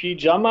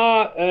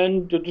Pajama,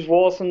 and it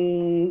was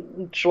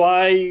a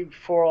try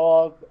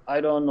for,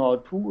 I don't know,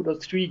 2 or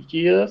 3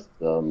 years.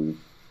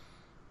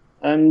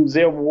 And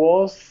there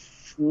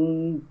was,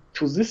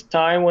 to this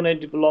time when I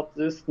developed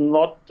this,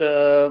 not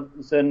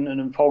then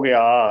a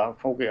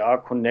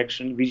VGA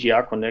connection,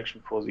 VGA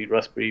connection for the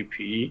Raspberry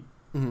Pi.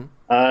 Mm-hmm.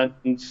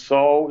 And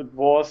so it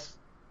was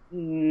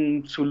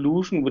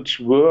solution which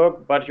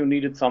worked, but you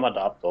needed some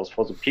adapters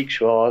for the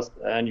pictures,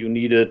 and you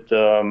needed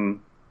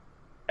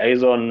either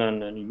a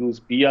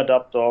USB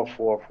adapter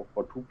for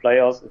 2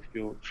 players if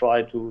you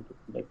try to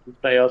connect 2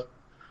 players.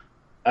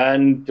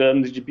 And the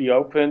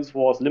GPIO pins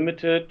was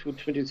limited to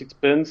 26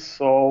 pins,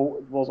 so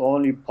it was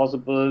only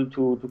possible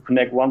to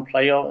connect 1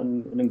 player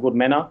in a good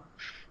manner.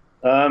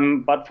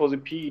 But for the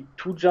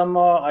P2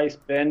 jammer, I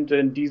spent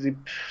a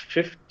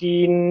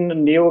DZ15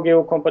 Neo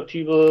Geo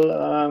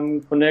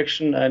compatible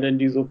connection, and then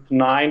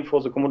DZ9 for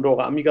the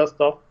Commodore Amiga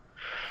stuff,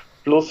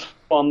 plus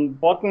some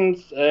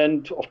buttons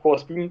and of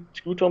course screw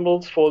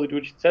terminals for the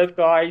do-it-yourself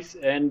guys,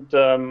 and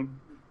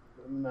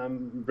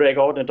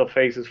breakout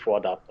interfaces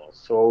for adapters.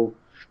 So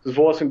this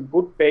was a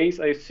good base,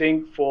 I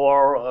think,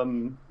 for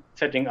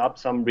setting up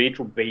some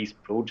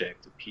retro-based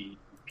projects, the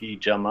P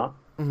jammer.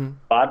 Mm-hmm.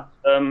 But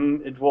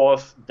it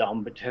was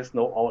dumb. It has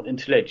no own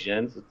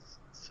intelligence. It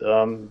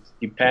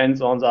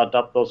depends on the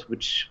adapters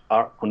which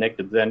are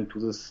connected then to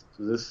this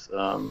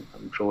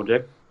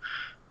project.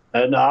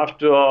 And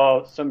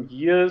after some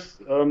years,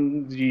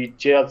 the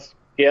Gerz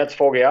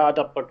VGA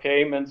adapter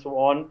came and so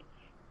on,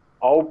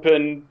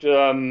 opened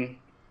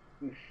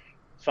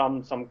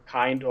some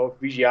kind of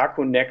VGA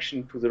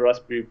connection to the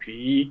Raspberry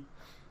Pi.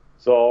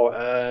 So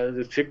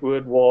the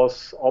circuit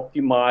was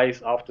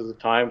optimized after the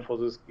time for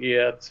this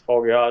Gerz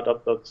VGA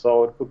adapter,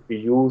 so it could be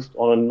used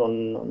on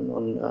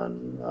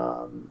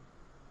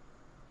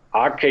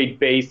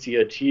arcade-based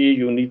CRT.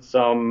 You need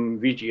some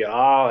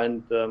VGA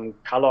and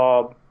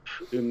color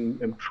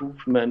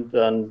improvement,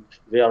 and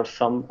there are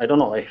some, I don't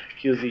know, I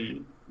hear the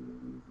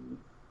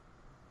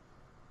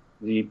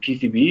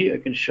PCB I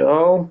can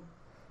show.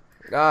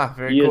 Ah,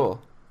 very Here, cool.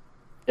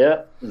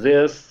 Yeah,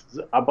 there's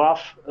above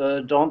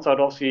downside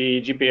of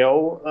the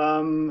GPIO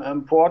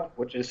port,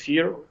 which is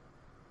here.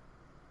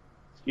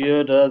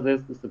 Here,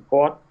 this is the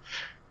port.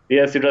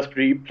 There's the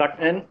Raspberry plugged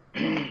in.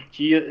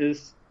 Here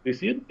is, you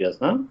see it? Yes,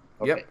 no?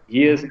 Okay. Yep.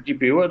 Here's the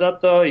GPIO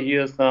adapter.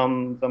 Here's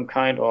some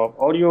kind of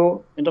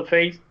audio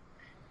interface.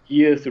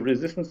 Here's the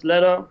resistance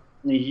ladder.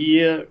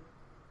 Here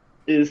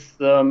is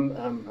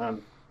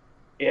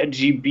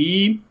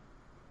RGB.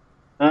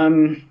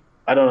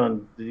 I don't know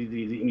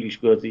the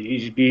English word, the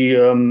RGB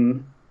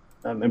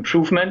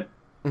improvement.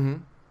 Mm-hmm.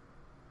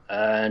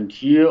 And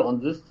here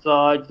on this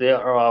side,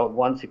 there are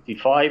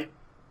 165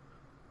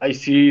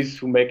 ICs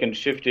who make a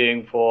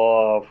shifting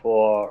for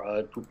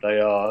a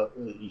 2-player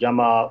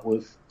Yammer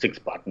with 6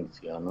 buttons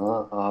here.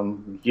 No?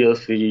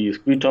 Here's the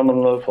screen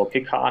terminal for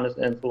kick harness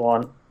and so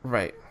on.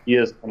 Right.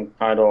 Here's some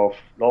kind of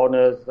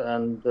loudness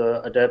and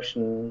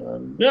adaptation.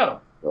 And yeah,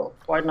 so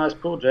quite nice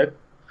project.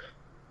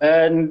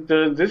 And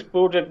this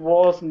project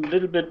was a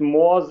little bit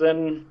more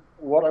than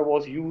what I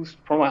was used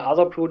from my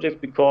other projects,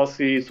 because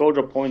the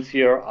soldier points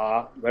here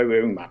are very,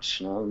 very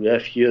much. We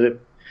have here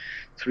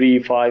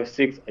 3, 5,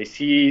 6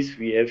 ICs.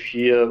 We have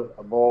here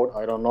about,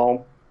 I don't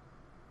know,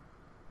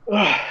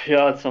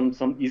 some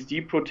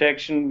ESD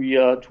protection. We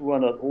are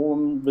 200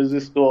 ohm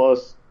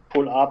resistors,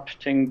 pull up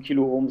 10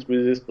 kilo ohms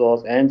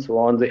resistors, and so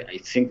on. I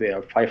think they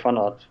are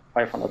 500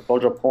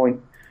 soldier point.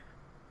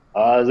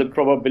 The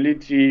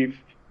probability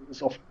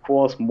is of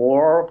course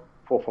more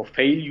for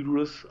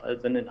failures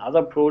than in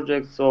other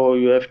projects, so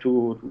you have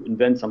to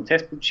invent some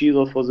test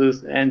procedures for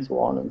this, and so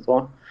on and so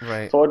on.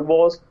 Right. So it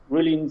was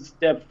really a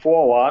step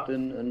forward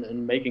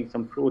in making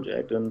some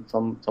project and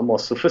some more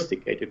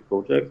sophisticated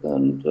project,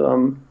 and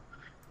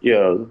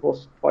yeah, it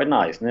was quite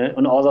nice. Ne?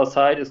 On the other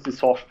side is the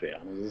software.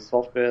 The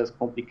software is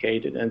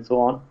complicated and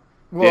so on.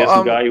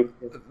 Well,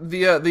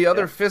 the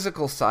other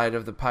physical side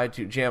of the Pi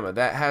 2 JAMA,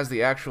 that has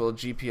the actual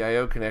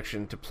GPIO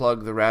connection to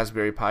plug the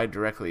Raspberry Pi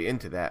directly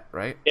into that,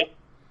 right?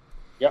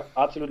 Yeah,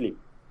 absolutely.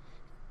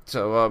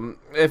 So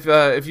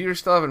if you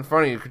still have in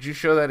front of you, could you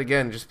show that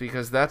again? Just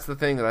because that's the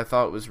thing that I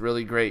thought was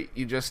really great.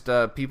 You just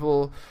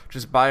people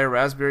just buy a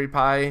Raspberry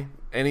Pi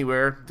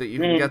anywhere that you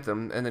can get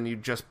them, and then you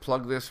just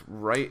plug this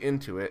right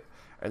into it,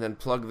 and then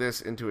plug this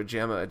into a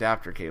JAMA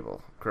adapter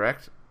cable,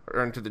 correct?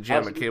 Or into the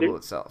JAMA cable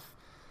itself.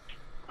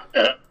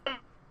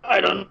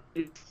 I don't know,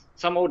 it's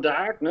somehow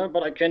dark, no?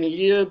 But I can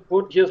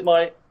here's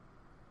my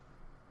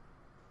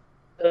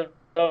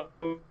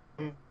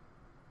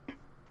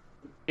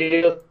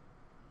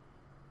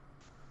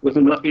with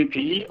a Raspberry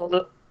Pi on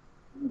the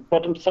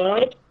bottom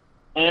side,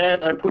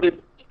 and I put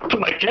it to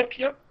my cap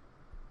here.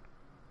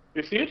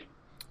 You see it?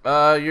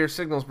 Your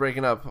signal's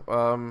breaking up.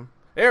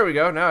 There we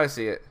go. Now I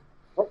see it.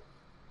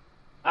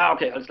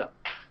 Okay, alles klar.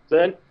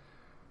 Then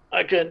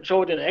I can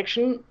show it in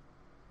action.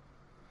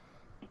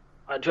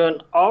 I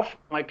turn off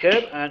my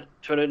cap and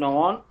turn it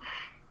on.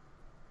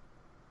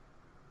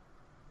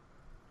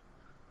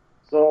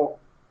 So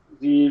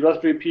the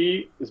Raspberry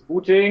Pi is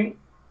booting.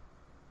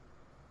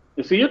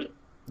 You see it?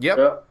 Yep.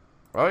 Yeah.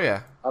 Oh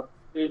yeah.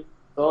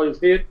 So you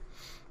see it?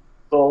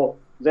 So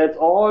that's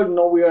all. You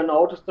know, we are in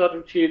auto start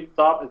routine.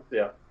 Start is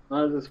there.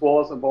 This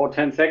was about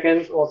 10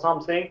 seconds or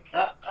something.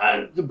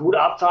 And the boot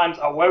up times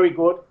are very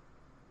good.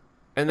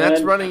 And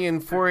that's running in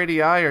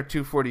 480i or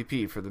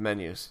 240p for the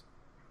menus.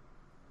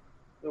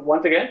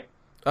 Once again?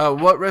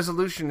 What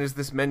resolution is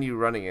this menu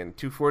running in?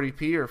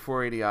 240p or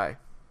 480i?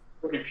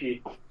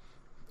 480p.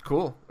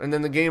 Cool. And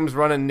then the game's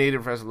running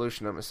native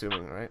resolution, I'm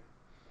assuming, right?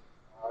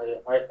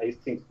 I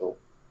think so.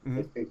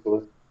 I think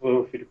so.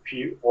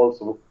 480p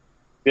also.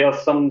 There are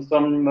some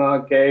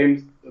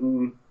games,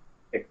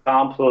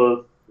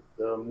 examples,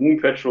 Moon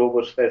Patrol,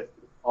 which has its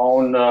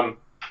own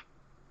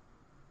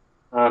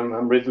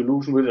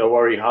resolution, which are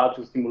very hard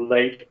to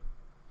simulate.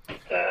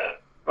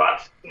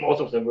 But most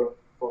of them were.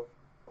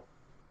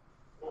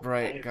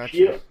 Right, gotcha.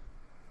 Here.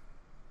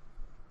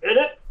 Get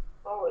it?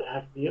 Oh, I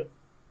have here.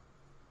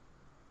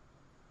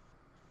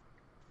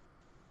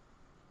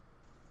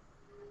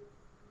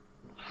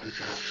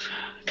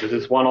 This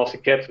is one of the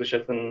caps which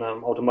has an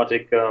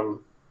automatic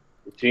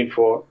routine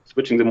for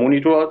switching the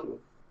monitor.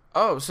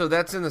 Oh, so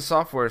that's in the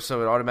software,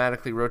 so it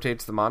automatically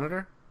rotates the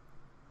monitor?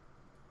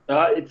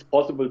 It's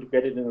possible to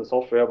get it in the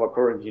software, but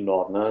currently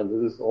not. No?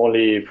 This is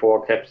only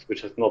for caps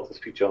which has not this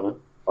feature. No?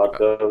 But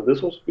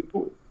this was pretty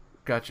cool.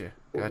 Gotcha.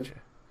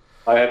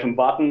 I have a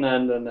button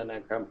and then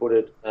I can put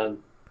it and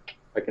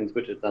I can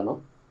switch it then.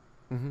 No?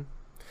 Mm-hmm.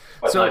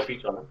 But so, nice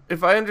feature, no?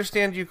 If I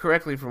understand you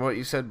correctly from what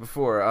you said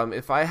before,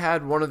 if I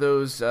had one of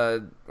those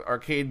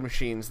arcade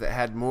machines that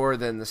had more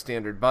than the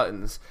standard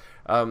buttons,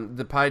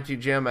 the Pi 2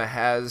 JAMA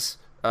has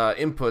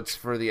inputs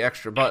for the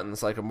extra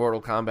buttons, like a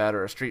Mortal Kombat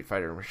or a Street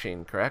Fighter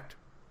machine, correct?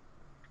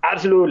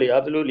 Absolutely.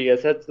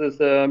 Yes, that's this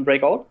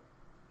breakout.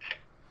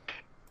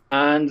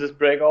 And this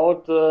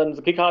breakout,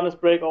 the kick harness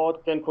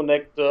breakout, can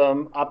connect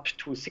up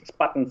to 6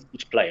 buttons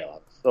each player.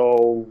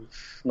 So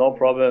it's no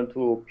problem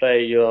to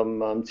play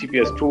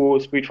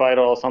CPS2, Street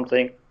Fighter or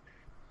something.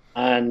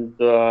 And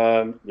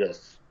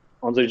yes,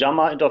 on the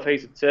JAMA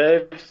interface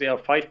itself, there are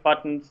 5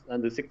 buttons,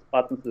 and the 6th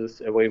button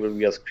is available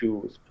via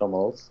screws,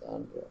 terminals,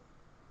 and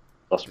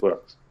just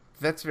works.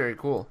 That's very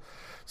cool.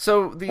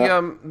 So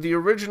the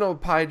original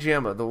Pi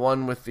JAMA, the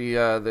one with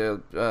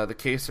the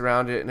case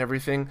around it and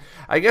everything,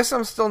 I guess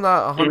I'm still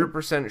not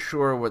 100%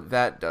 sure what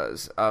that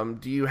does.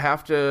 Do you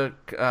have to?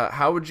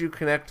 How would you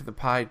connect the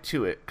Pi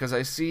to it? Because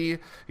I see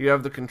you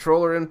have the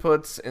controller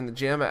inputs and the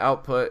JAMA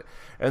output,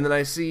 and then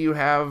I see you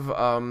have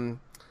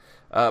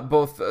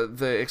both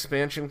the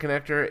expansion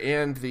connector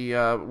and the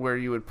where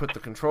you would put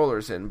the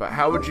controllers in. But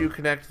how would you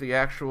connect the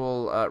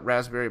actual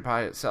Raspberry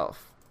Pi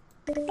itself?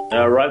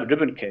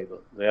 Ribbon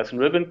cable. There's a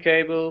ribbon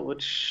cable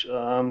which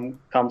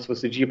comes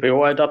with the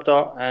GPIO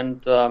adapter,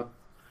 and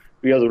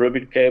we have the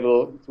ribbon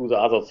cable to the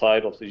other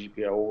side of the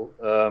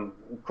GPIO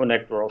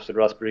connector of the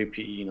Raspberry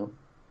Pi. You know.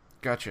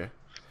 Gotcha.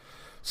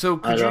 So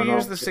could you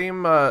use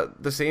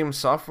the same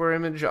software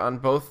image on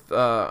both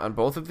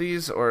of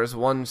these, or is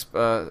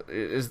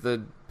is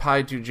the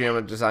Pi 2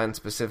 JAMA designed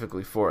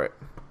specifically for it?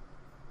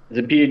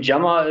 The Pi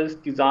JAMA is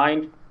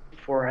designed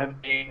for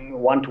having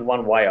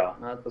one-to-one wire.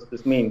 What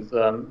this means,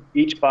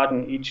 each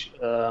button, each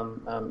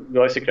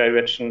joystick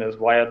direction is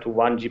wired to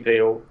one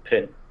GPIO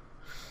pin.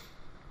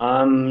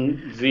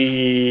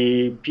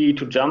 The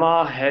P2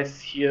 JAMA has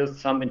here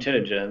some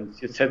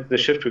intelligence. It sets the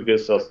shift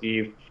registers,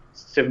 the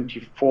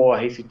 74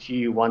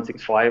 HCT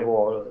 165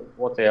 or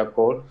what they are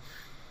called.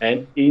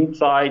 And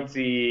inside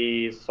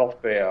the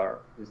software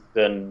is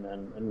then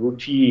a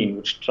routine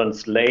which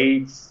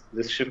translates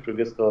this shift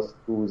registers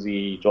to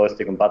the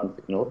joystick and button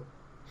signal,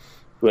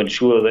 to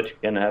ensure that you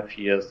can have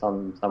here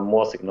some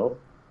more signals.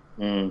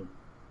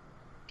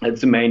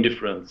 That's the main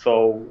difference.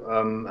 So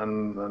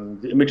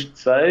the image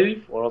itself,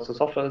 or also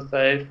software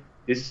itself,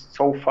 is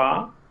so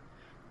far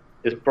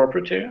is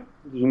proprietary.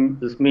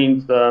 This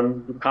means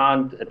you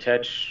can't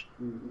attach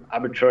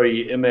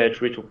arbitrary image,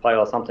 retroply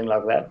or something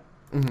like that.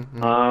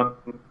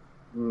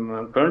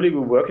 Currently, we're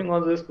working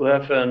on this to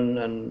have a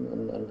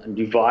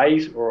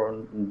device or a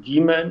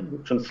daemon who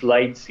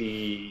translates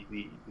the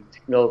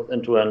signals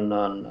into a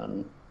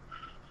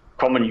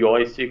common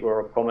joystick or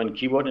a common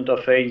keyboard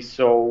interface.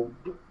 So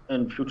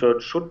in future,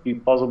 it should be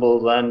possible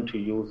then to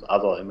use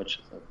other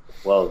images as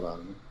well.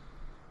 Then.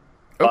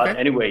 Okay. But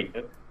anyway,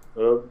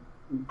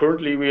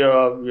 currently we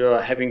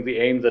are having the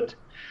aim that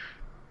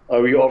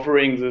we're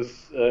offering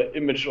this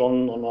image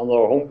on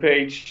our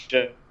homepage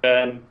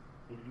and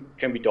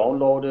can be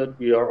downloaded.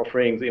 We are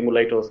offering the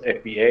emulators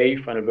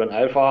FBA, Final Burn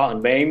Alpha,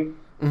 and MAME,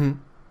 and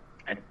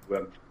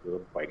we're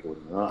quite good.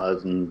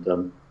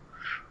 And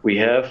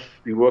we're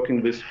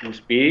working with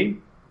USB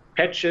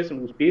patches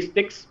and USB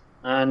sticks,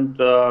 and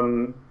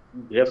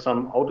we have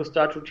some auto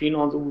start routine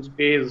on the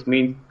USB. This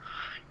means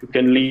you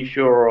can leave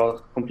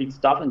your complete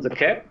stuff in the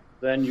cab,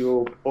 then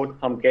you put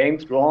some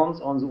games, ROMs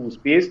on the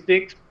USB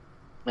sticks,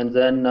 and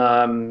then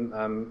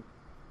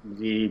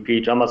the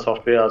PJAMA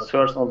software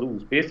searches on the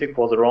USB stick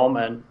for the ROM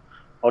and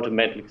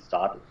automatically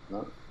starts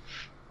it.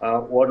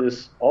 What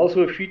is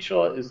also a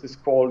feature is this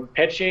called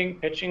patching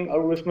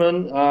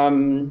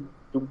algorithm.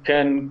 you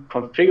can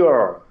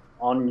configure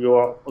on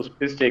your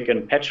USB stick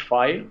and patch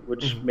file,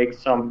 which makes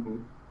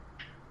some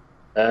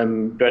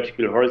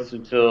vertical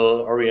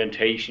horizontal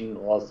orientation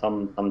or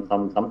some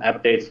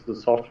updates to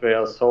the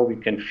software, so we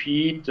can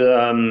feed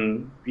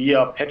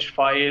via patch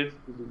files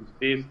to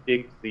the USB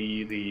stick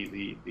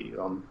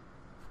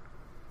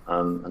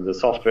and the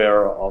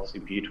software of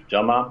CP to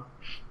JAMA.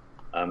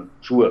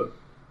 Sure,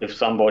 if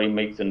somebody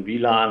makes an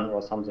VLAN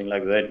or something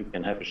like that, you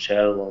can have a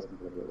shell or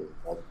something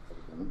like that.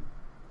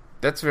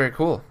 That's very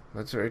cool.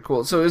 That's very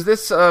cool. So is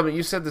this,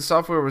 you said the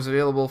software was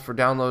available for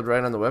download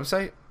right on the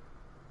website?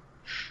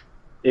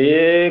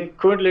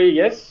 Currently,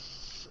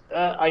 yes.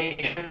 I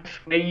have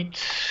made,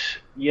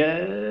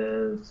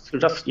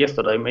 just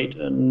yesterday I made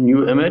a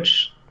new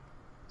image.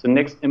 The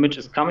next image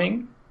is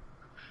coming.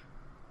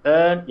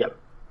 And yeah,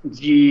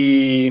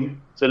 the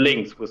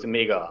links with the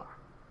Mega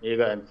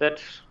and Z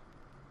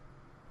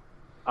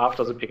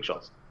after the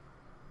pictures.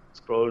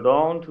 Scroll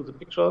down to the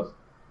pictures.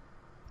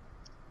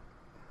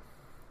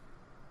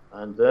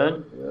 And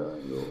then,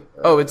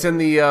 it's in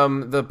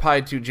the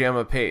Pi to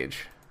JAMA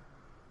page.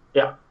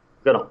 Yeah,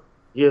 genau.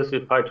 Here's the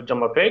Pi to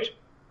JAMA page.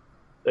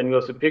 Then you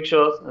have the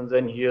pictures, and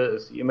then here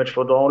is the image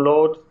for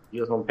download.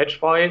 Here's one patch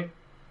file.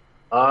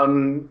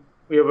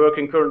 We are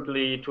working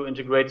currently to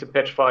integrate the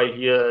patch file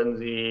here in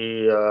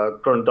the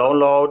current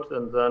download,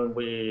 and then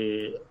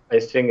I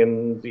think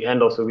in the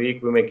end of the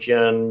week, we make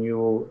here a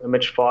new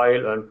image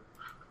file, and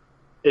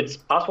it's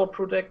password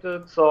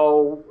protected,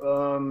 so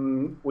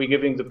we're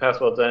giving the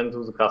password then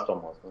to the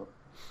customers. No?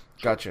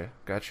 Gotcha.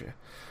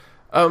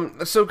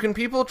 So can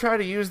people try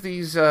to use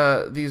these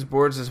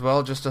boards as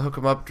well, just to hook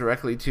them up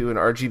directly to an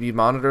RGB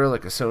monitor,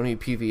 like a Sony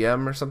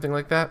PVM or something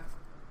like that?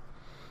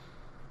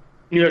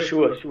 Yeah,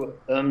 sure.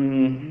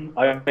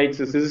 I made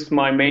this is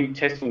my main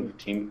testing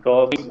routine,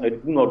 because I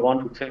do not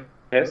want to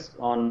test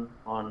on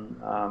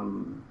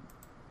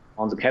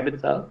the cab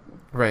itself.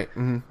 Right.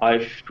 Mm-hmm. I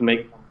have to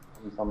make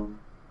some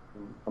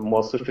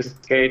more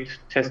sophisticated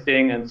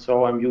testing, and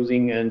so I'm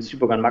using a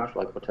Supergun Max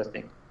for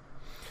testing.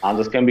 And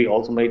this can be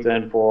also made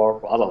then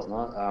for others.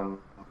 No?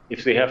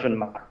 If they have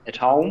an at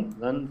home,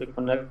 then they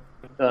connect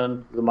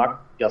to the Mac,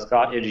 just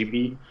SCART,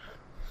 RGB,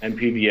 and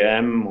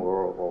PVM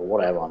or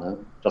whatever. No?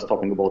 Just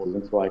talking about the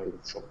things, right?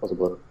 It's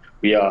possible.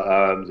 We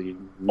are the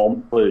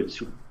normal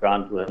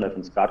Supergun to have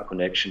a SCART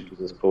connection to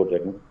this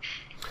project. No?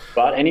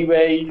 But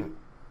anyway.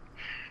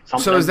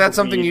 So is that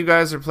something you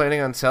guys are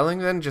planning on selling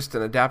then? Just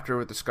an adapter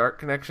with the SCART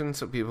connection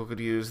so people could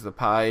use the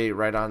Pi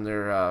right on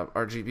their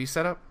RGB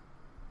setup?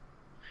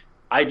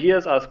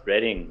 Ideas are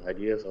spreading,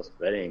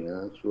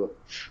 sure.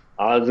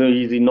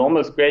 The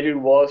normal schedule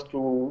was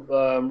to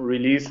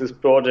release this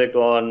project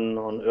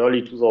on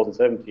early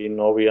 2017.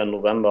 Now we are in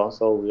November,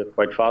 so we are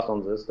quite fast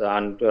on this,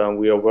 and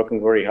we are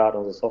working very hard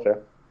on the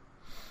software.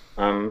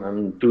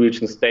 To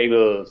reach a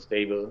stable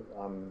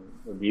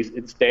release.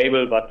 It's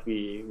stable, but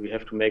we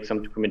have to make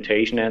some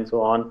documentation and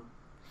so on,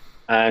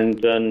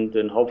 and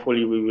then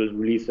hopefully we will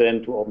release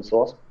them to open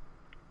source.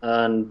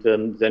 And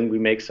then we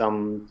make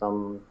some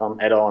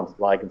add-ons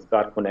like a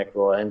SCART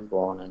connector and so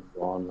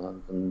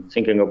on, and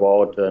thinking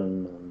about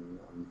an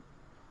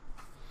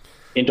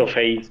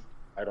interface.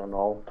 I don't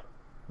know.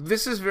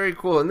 This is very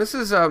cool, and this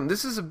is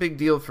a big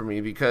deal for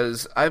me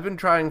because I've been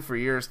trying for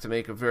years to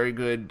make a very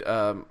good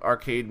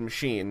arcade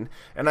machine,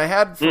 and I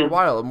had for a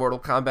while a Mortal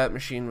Kombat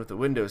machine with a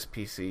Windows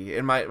PC.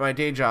 And my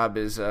day job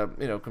is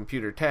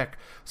computer tech,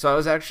 so I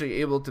was actually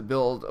able to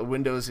build a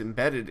Windows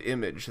embedded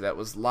image that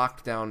was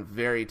locked down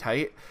very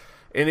tight.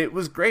 And it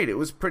was great. It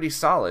was pretty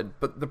solid.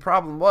 But the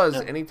problem was,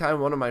 anytime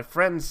one of my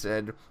friends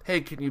said, hey,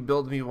 can you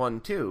build me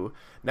one too?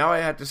 Now I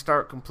had to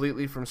start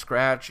completely from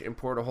scratch,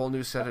 import a whole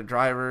new set of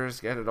drivers,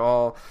 get it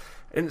all.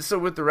 And so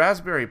with the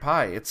Raspberry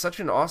Pi, it's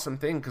such an awesome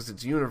thing because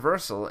it's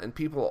universal and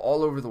people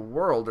all over the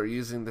world are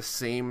using the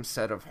same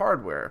set of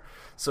hardware.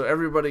 So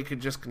everybody could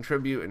just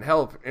contribute and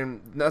help.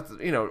 And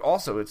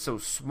also it's so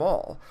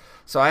small.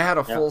 So I had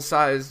a full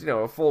size,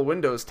 a full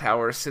Windows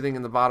tower sitting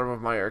in the bottom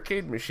of my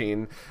arcade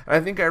machine. And I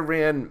think I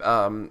ran,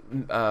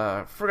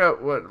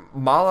 forgot what,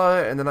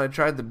 Mala, and then I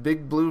tried the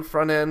Big Blue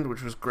front end,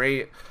 which was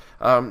great.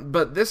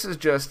 But this is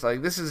just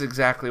this is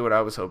exactly what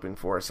I was hoping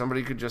for.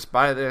 Somebody could just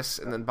buy this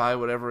and then buy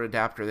whatever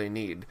adapter they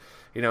need.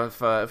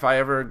 If I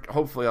ever,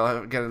 hopefully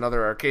I'll get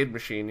another arcade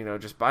machine,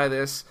 just buy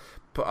this.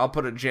 I'll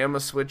put a JAMA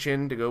switch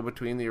in to go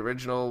between the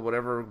original,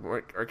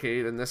 whatever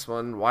arcade and this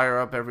one, wire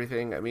up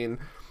everything. I mean,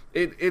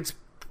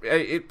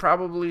 it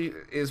probably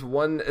is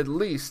one, at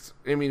least,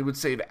 it would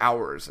save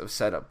hours of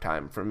setup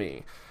time for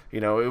me. It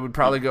would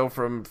probably go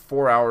from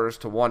 4 hours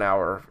to 1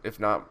 hour, if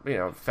not,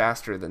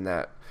 faster than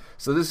that.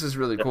 So this is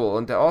really cool.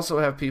 And to also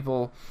have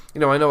people, I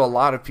know a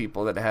lot of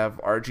people that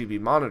have RGB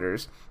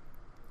monitors,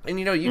 and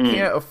you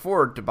can't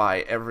afford to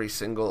buy every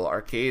single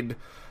arcade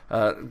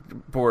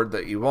board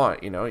that you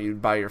want.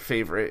 You'd buy your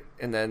favorite,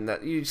 and then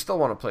you still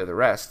want to play the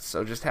rest.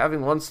 So just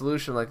having one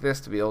solution like this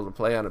to be able to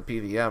play on a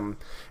PVM,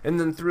 and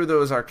then through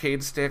those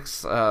arcade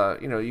sticks,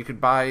 you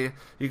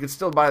could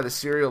still buy the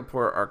serial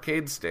port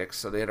arcade sticks,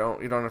 so you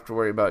don't have to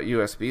worry about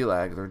USB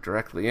lag. They're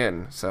directly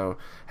in. So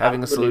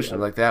having a solution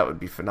like that would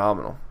be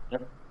phenomenal.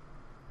 Yep.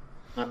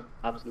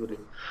 Absolutely.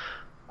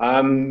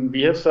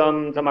 We have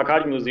some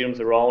arcade museums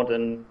around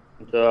and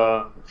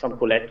some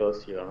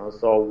collectors here.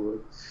 So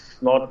it's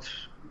not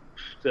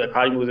the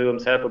arcade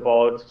museums have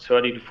about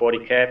 30 to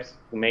 40 caps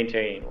to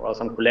maintain, or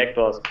some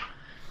collectors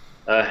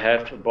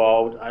have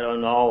about, I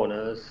don't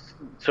know,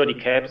 30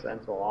 caps and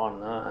so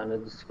on. And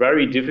it's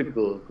very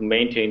difficult to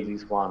maintain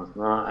these ones.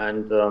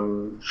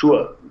 And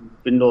sure,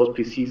 Windows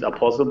PCs are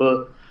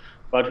possible,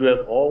 but we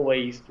have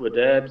always to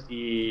adapt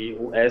the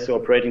OS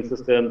operating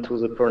system to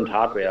the current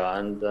hardware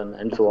and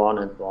so on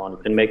and so on. You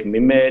can make an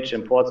image,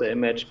 import the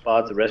image,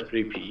 but the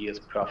Raspberry Pi is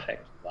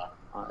perfect.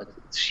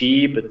 It's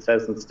cheap, it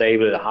has a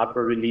stable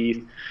hardware release.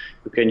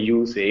 You can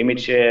use the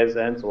images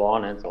and so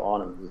on and so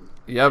on.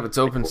 Yep, it's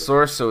open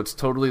source, so it's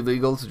totally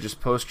legal to just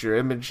post your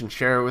image and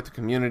share it with the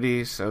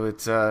community. So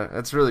it's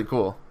really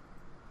cool.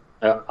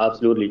 Yeah,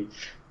 absolutely.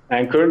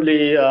 And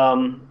currently,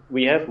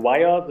 we have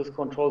wire. This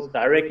controls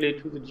directly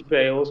to the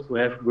GPIOs to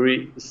have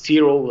very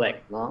zero lag.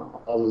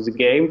 No? Also, the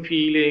game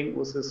feeling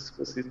with this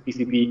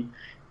PCB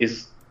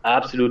is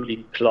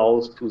absolutely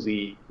close to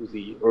the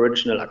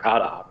original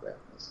arcade hardware.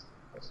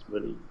 That's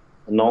really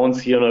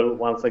announced here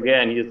once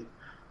again.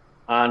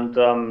 And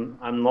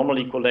I'm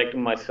normally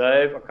collecting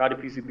myself arcade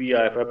PCB.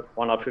 I have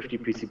 150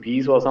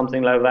 PCBs or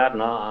something like that,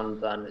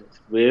 and it's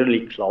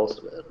really close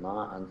to it.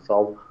 And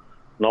so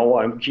now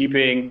I'm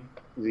keeping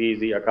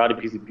the arcade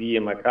PCB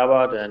in my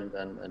cupboard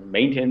and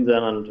maintain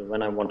them, and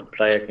when I want to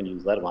play, I can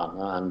use that one.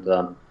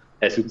 And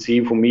as you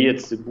see, for me,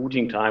 it's the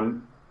booting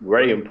time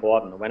very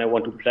important. When I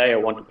want to play, I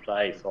want to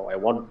play. So I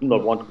do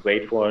not want to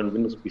wait for a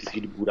Windows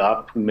PC to boot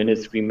up 2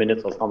 minutes, 3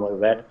 minutes, or something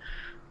like that.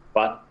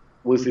 But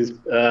with this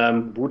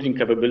booting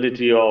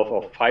capability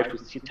of 5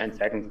 to 10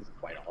 seconds, it's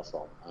quite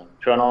awesome.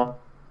 Turn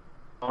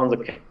on the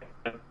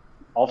cap,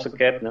 off the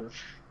cap.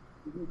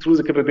 Through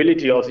the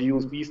capability of the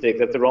USB sticks,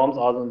 that the ROMs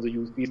are on the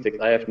USB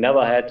sticks. I have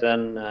never had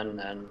an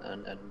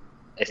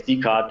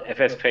SD card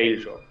FS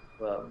failure.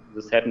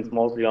 This happens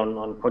mostly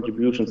on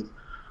contributions,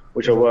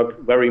 which I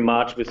worked very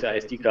much with the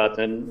SD cards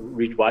and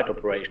read-write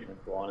operation and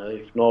so on.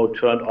 If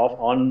turned off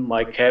on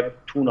my cap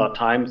 200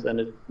 times, and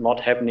it's not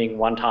happening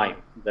one time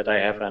that I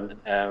have an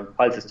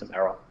file system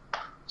error.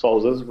 So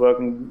this is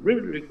working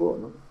really, really cool.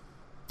 No?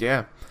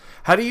 Yeah.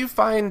 How do you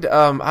find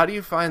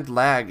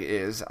lag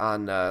is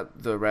on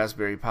the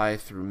Raspberry Pi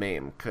through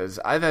MAME? Because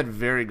I've had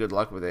very good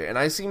luck with it, and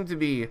I seem to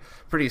be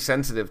pretty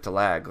sensitive to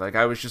lag. Like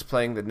I was just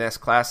playing the NES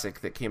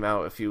Classic that came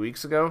out a few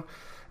weeks ago,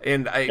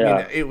 and I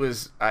mean it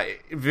was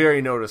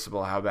very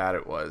noticeable how bad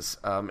it was.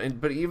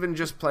 But even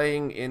just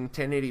playing in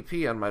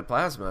 1080p on my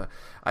Plasma,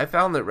 I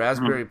found that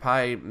Raspberry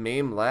Pi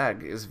MAME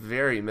lag is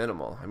very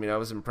minimal. I mean, I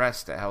was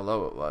impressed at how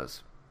low it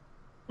was.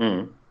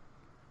 Mm.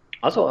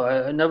 Also,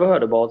 I never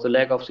heard about the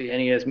lag of the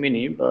NES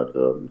Mini, but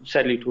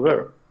sadly to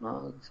her.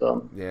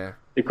 Yeah.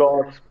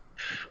 Because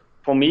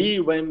for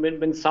me,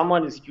 when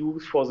someone is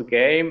used for the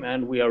game,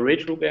 and we are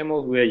retro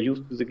gamers, we are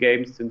used to the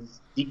game since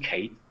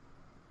decades.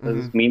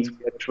 This means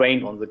we are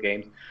trained on the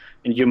games.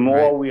 And the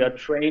more we are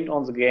trained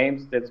on the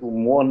games, that's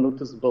more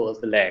noticeable as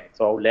the lag.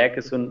 So lag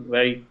is a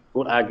very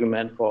good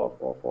argument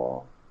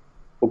for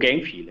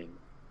game feeling.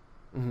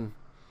 Mm-hmm.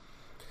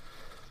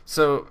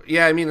 So,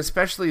 yeah, I mean,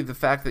 especially the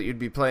fact that you'd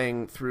be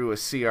playing through a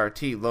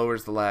CRT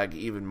lowers the lag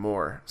even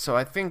more. So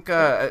I think,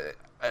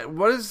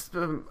 what is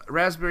the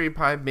Raspberry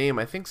Pi MAME?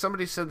 I think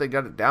somebody said they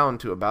got it down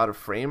to about a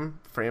frame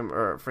and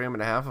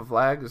a half of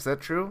lag. Is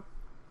that true?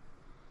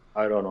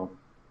 I don't know.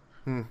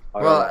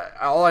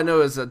 All I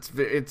know is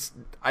that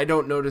I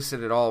don't notice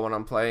it at all when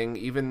I'm playing.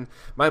 Even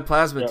my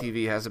Plasma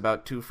TV has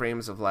about 2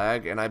 frames of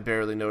lag, and I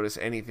barely notice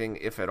anything,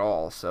 if at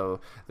all. So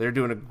they're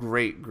doing a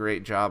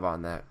great job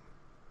on that.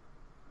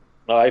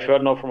 I've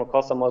heard now from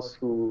customers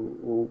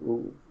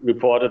who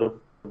reported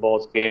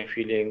about game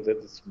feeling that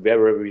it's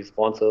very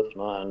responsive,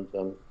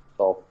 and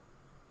so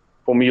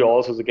for me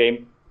also the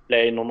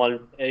gameplay normal.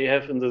 I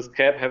have in this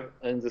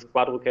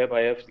Quadro cap,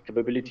 I have the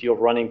capability of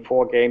running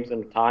 4 games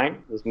in a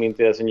time. This means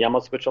there's a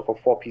YAML switcher for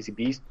 4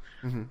 PCBs,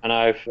 and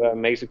I've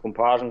made the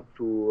comparison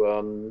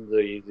to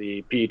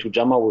the PE2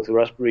 Jammer with the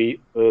Raspberry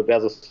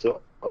versus the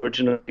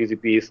original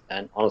PCBs,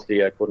 and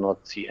honestly I could not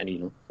see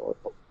any.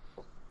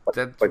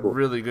 That's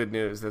really good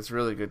news. That's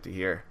really good to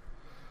hear.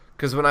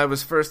 Because when I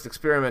was first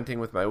experimenting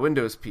with my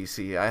Windows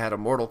PC, I had a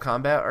Mortal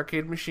Kombat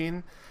arcade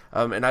machine,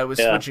 and I was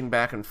switching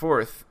back and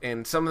forth,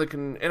 and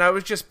and I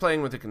was just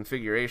playing with the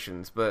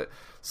configurations, but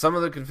some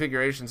of the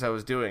configurations I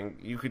was doing,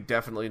 you could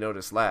definitely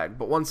notice lag.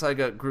 But once I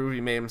got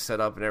Groovy MAME set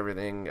up and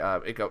everything,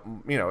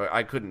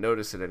 I couldn't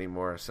notice it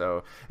anymore.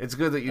 So it's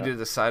good that you did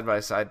the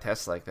side-by-side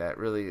test like that.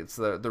 Really, it's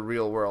the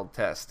real-world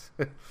test.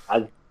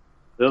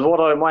 That's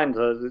what I mind.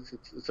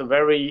 It's a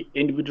very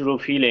individual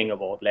feeling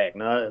about lag.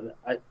 No?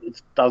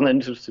 It doesn't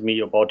interest me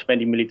about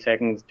 20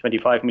 milliseconds,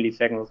 25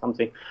 milliseconds or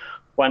something.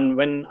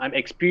 When I'm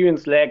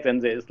experienced lag, then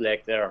there is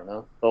lag there.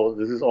 No? So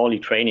this is only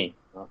training.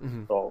 No?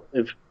 So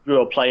if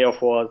you're a player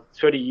for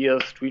 30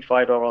 years, Street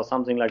Fighter or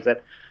something like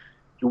that,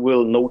 you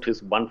will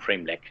notice 1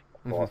 frame lag,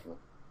 of course. No?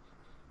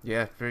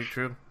 Yeah, very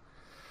true.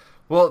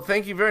 Well,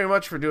 thank you very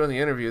much for doing the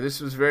interview.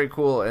 This was very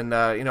cool, and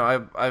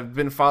I've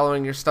been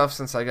following your stuff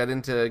since I got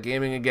into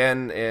gaming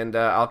again, and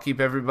I'll keep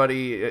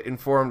everybody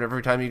informed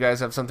every time you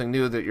guys have something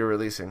new that you're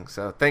releasing.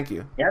 So thank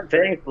you. Yeah,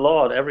 thanks a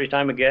lot. Every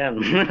time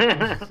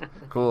again.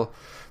 Cool.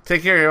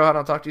 Take care, Johan.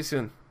 I'll talk to you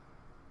soon.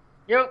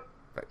 Yep.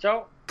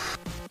 Ciao.